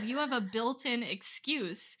you because you have a built-in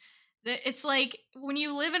excuse that it's like when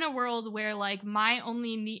you live in a world where like my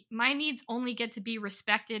needs only get to be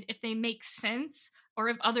respected if they make sense or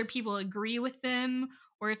if other people agree with them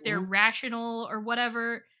or if they're Mhm. rational or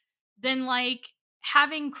whatever, then like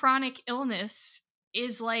having chronic illness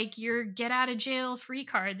is like your get out of jail free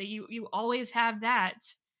card that you always have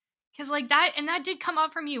that. Cause like that, and that did come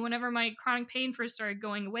up for me whenever my chronic pain first started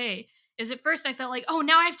going away. Is at first I felt like, oh,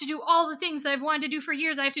 now I have to do all the things that I've wanted to do for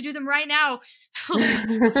years. I have to do them right now, like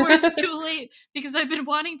before it's too late, because I've been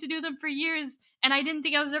wanting to do them for years, and I didn't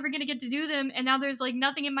think I was ever gonna get to do them. And now there's like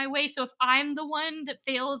nothing in my way. So if I'm the one that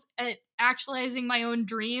fails at actualizing my own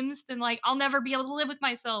dreams, then like I'll never be able to live with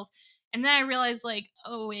myself. And then I realized like,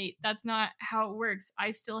 oh wait, that's not how it works.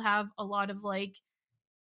 I still have a lot of like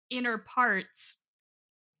inner parts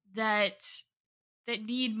that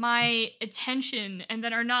need my attention and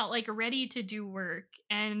that are not like ready to do work,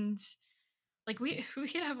 and like we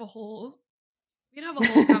could have a whole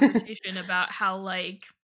conversation about how like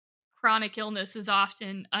chronic illness is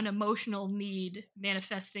often an emotional need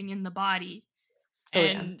manifesting in the body. Oh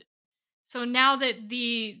yeah. And so now that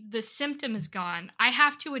the symptom is gone, I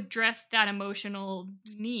have to address that emotional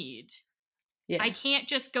need. I Yeah. can't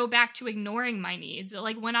just go back to ignoring my needs.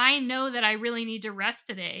 Like when I know that I really need to rest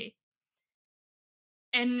today,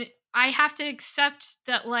 and I have to accept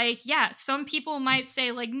that, like, yeah, some people might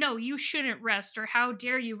say, like, no, you shouldn't rest, or how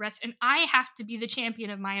dare you rest. And I have to be the champion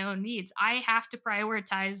of my own needs. I have to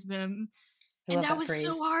prioritize them. I And love that that was so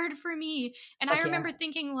phrase. hard for me. And I Fuck yeah. remember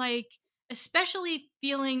thinking, like, especially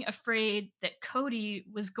feeling afraid that Cody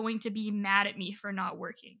was going to be mad at me for not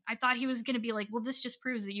working. I thought he was going to be like, well, this just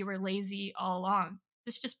proves that you were lazy all along.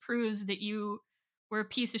 This just proves that you were a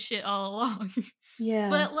piece of shit all along. Yeah.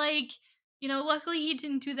 But like, luckily he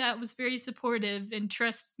didn't do that, was very supportive and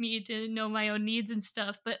trusts me to know my own needs and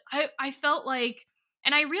stuff. But I felt like,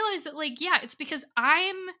 and I realized that like, yeah, it's because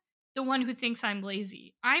I'm the one who thinks I'm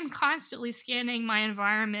lazy. I'm constantly scanning my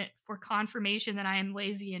environment for confirmation that I am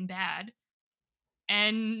lazy and bad.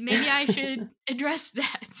 And maybe I should address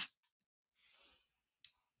that.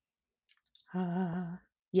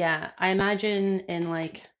 Yeah, I imagine in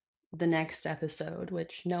like the next episode,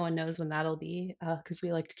 which no one knows when that'll be, because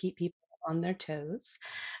we like to keep people on their toes.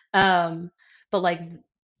 Um, but like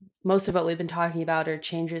most of what we've been talking about are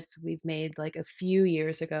changes we've made like a few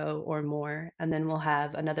years ago or more, and then we'll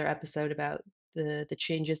have another episode about the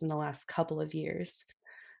changes in the last couple of years.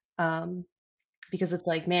 Um, because it's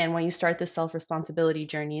like, man, when you start this self-responsibility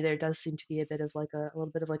journey, there does seem to be a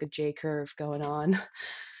little bit of like a J curve going on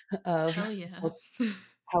of Hell yeah. how,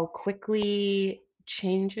 how quickly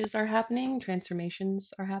changes are happening,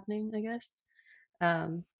 transformations are happening, I guess.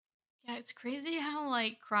 Um, Yeah, it's crazy how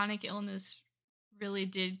like chronic illness really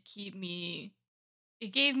did keep me,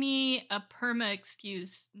 it gave me a perma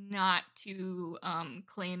excuse not to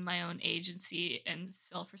claim my own agency and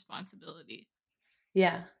self-responsibility.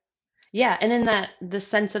 yeah. Yeah, and in that the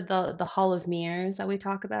sense of the Hall of Mirrors that we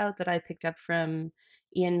talk about that I picked up from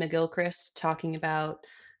Ian McGilchrist talking about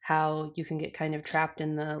how you can get kind of trapped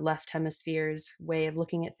in the left hemisphere's way of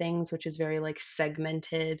looking at things, which is very like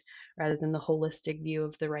segmented rather than the holistic view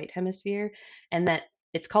of the right hemisphere, and that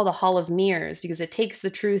it's called a Hall of Mirrors because it takes the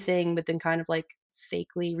true thing but then kind of like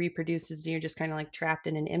fakely reproduces, you're just kind of like trapped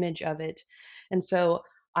in an image of it. And so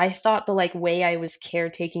I thought the like way I was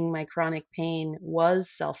caretaking my chronic pain was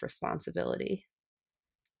self-responsibility.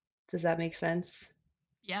 Does that make sense?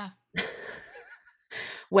 Yeah.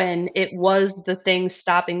 When it was the thing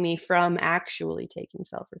stopping me from actually taking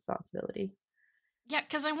self-responsibility. Yeah,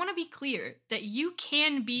 because I want to be clear that you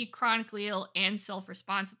can be chronically ill and self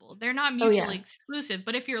responsible. They're not Oh mutually yeah. exclusive,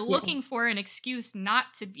 but if you're Yeah. looking for an excuse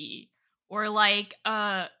not to be, or like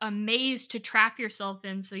a maze to trap yourself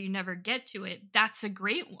in so you never get to it, that's a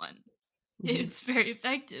great one. Mhm. It's very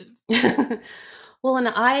effective. Well, and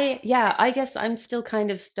I guess I'm still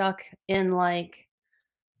kind of stuck in like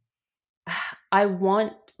I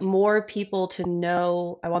want more people to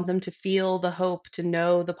know, I want them to feel the hope, to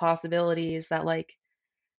know the possibilities that like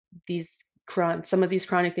some of these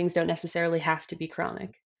chronic things don't necessarily have to be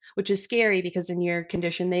chronic, which is scary because in your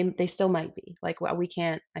condition they still might be. Like, well, I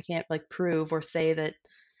can't like prove or say that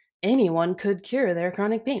anyone could cure their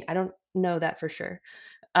chronic pain. I don't know that for sure.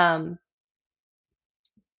 Um,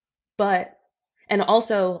 but and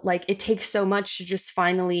also like it takes so much to just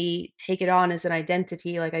finally take it on as an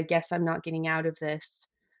identity. Like, I guess I'm not getting out of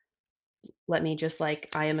this. Let me just like,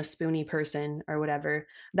 I am a spoony person or whatever,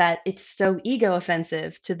 that it's so ego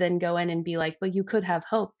offensive to then go in and be like, but you could have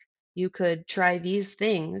hope, you could try these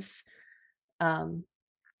things. um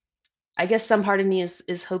I guess some part of me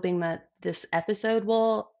is hoping that this episode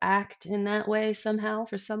will act in that way somehow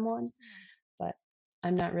for someone, Yeah. but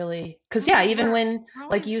I'm not really, because It's yeah, like even when, we're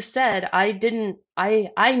like you always said, I didn't,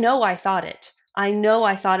 I know I thought it. I know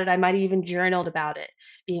I thought it. I might have even journaled about it,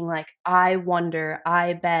 being like, I wonder,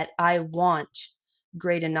 I bet, I want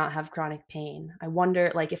Gray to not have chronic pain. I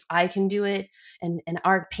wonder like if I can do it, and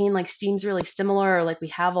our pain like seems really similar, or like we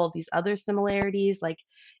have all these other similarities, like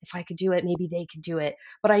if I could do it, maybe they could do it.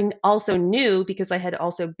 But I also knew, because I had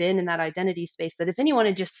also been in that identity space, that if anyone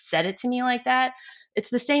had just said it to me like that, it's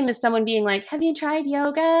the same as someone being like, have you tried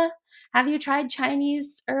yoga? Have you tried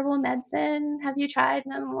Chinese herbal medicine? Have you tried?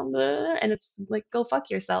 And it's like, go fuck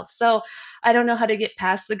yourself. So I don't know how to get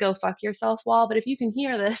past the go fuck yourself wall, but if you can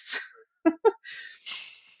hear this,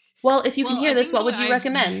 well, if you can well, hear I this, think what what would you I've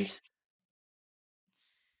recommend?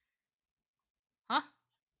 huh?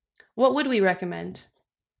 What would we recommend?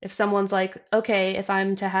 If someone's like, okay,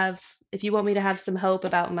 if you want me to have some hope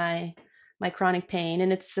about my chronic pain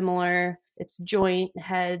and it's similar, it's joint,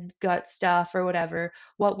 head, gut stuff or whatever,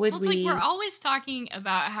 what Well, would it's like we're we? always talking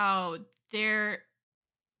about how there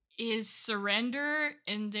is surrender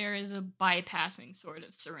and there is a bypassing sort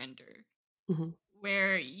of surrender Mhm.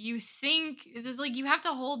 where you think it's like you have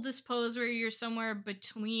to hold this pose where you're somewhere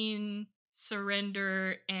between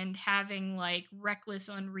surrender and having like reckless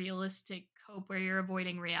unrealistic hope where you're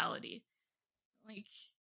avoiding reality, like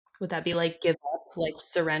Would that be like give up, like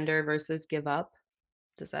surrender versus give up?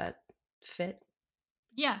 Does that fit?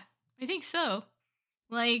 yeah, I think so,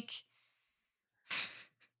 like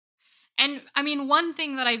and I mean one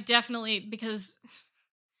thing that I've definitely, because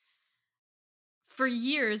for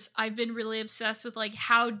years I've been really obsessed with like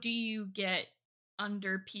how do you get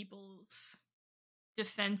under people's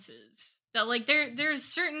defenses, that like there's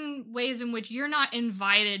certain ways in which you're not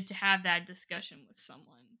invited to have that discussion with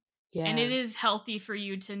someone, and it Yeah. is healthy for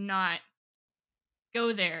you to not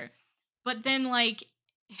go there. But then like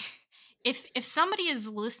if somebody is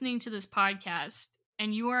listening to this podcast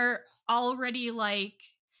and you are already like,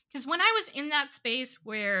 because when I was in that space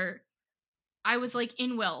where I was like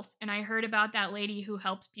in wealth and I heard about that lady who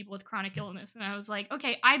helps people with chronic illness, and I was like,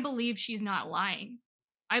 okay, I believe she's not lying.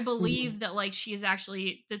 I Mhm. believe that like she is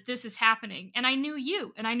actually, that this is happening. And I knew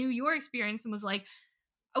you and I knew your experience and was like,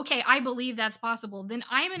 okay, I believe that's possible. Then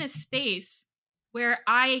I'm in a space where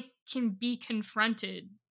I can be confronted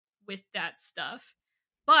with that stuff,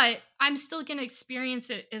 but I'm still going to experience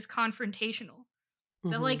it as confrontational.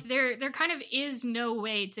 That like there kind of is no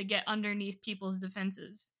way to get underneath people's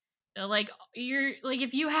defenses. That like you're like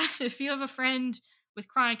if you have a friend with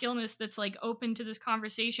chronic illness that's like open to this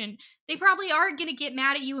conversation, they probably are going to get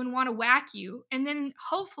mad at you and want to whack you. And then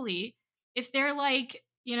hopefully if they're like,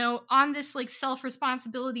 you know, on this like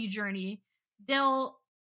self-responsibility journey, they'll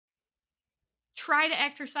try to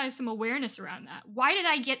exercise some awareness around that. Why did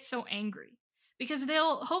I get so angry? Because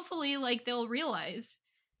they'll realize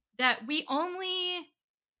that we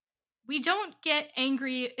don't get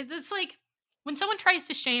angry. It's like when someone tries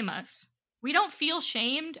to shame us, we don't feel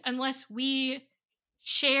shamed unless we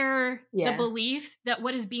share the belief that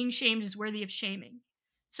what is being shamed is worthy of shaming.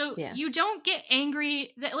 So you don't get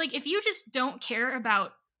angry that like if you just don't care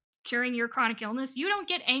about curing your chronic illness, you don't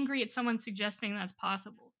get angry at someone suggesting that's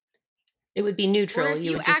possible. It would be neutral.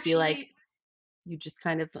 You would just be like, you just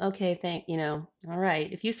kind of, okay, all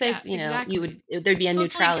right. If you say, exactly. there'd be a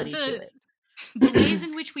neutrality to it. The ways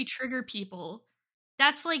in which we trigger people,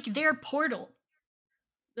 that's like their portal.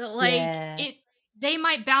 Like they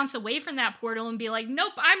might bounce away from that portal and be like,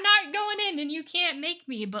 nope, I'm not going in and you can't make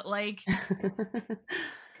me, but like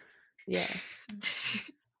yeah.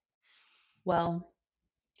 Well,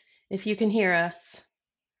 if you can hear us,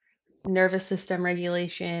 nervous system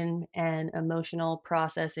regulation and emotional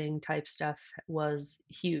processing type stuff was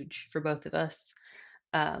huge for both of us.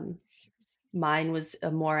 Mine was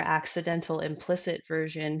a more accidental implicit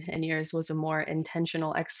version and yours was a more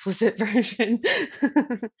intentional explicit version.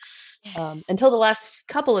 Until the last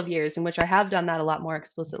couple of years in which I have done that a lot more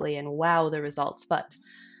explicitly, and wow, the results, but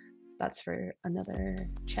that's for another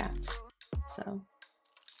chat. So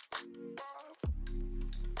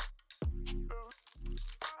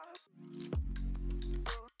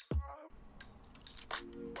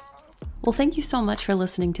well, thank you so much for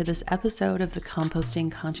listening to this episode of the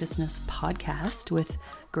Composting Consciousness podcast with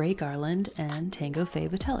Gray Garland and Tango Faye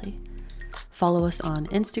Batelli. Follow us on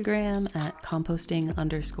Instagram at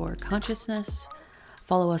composting_consciousness.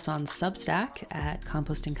 Follow us on Substack at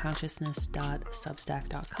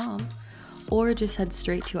compostingconsciousness.substack.com, or just head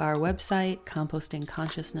straight to our website,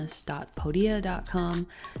 compostingconsciousness.podia.com,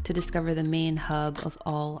 to discover the main hub of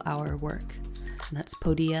all our work. And that's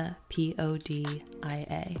Podia,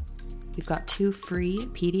 Podia. We've got 2 free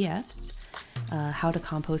PDFs, how to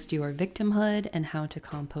compost your victimhood and how to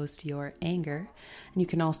compost your anger. And you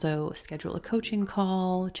can also schedule a coaching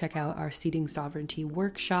call, check out our Seeding Sovereignty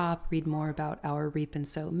workshop, read more about our Reap and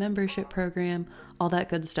Sow membership program, all that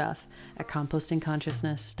good stuff at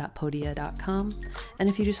compostingconsciousness.podia.com. And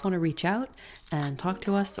if you just want to reach out and talk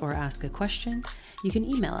to us or ask a question, you can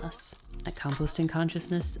email us at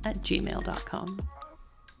compostingconsciousness@gmail.com.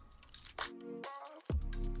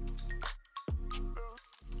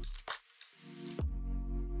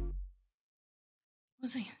 What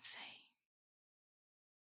was I gonna say?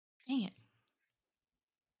 Dang it.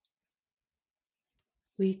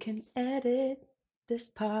 We can edit this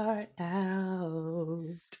part out.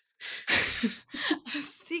 I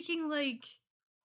was thinking like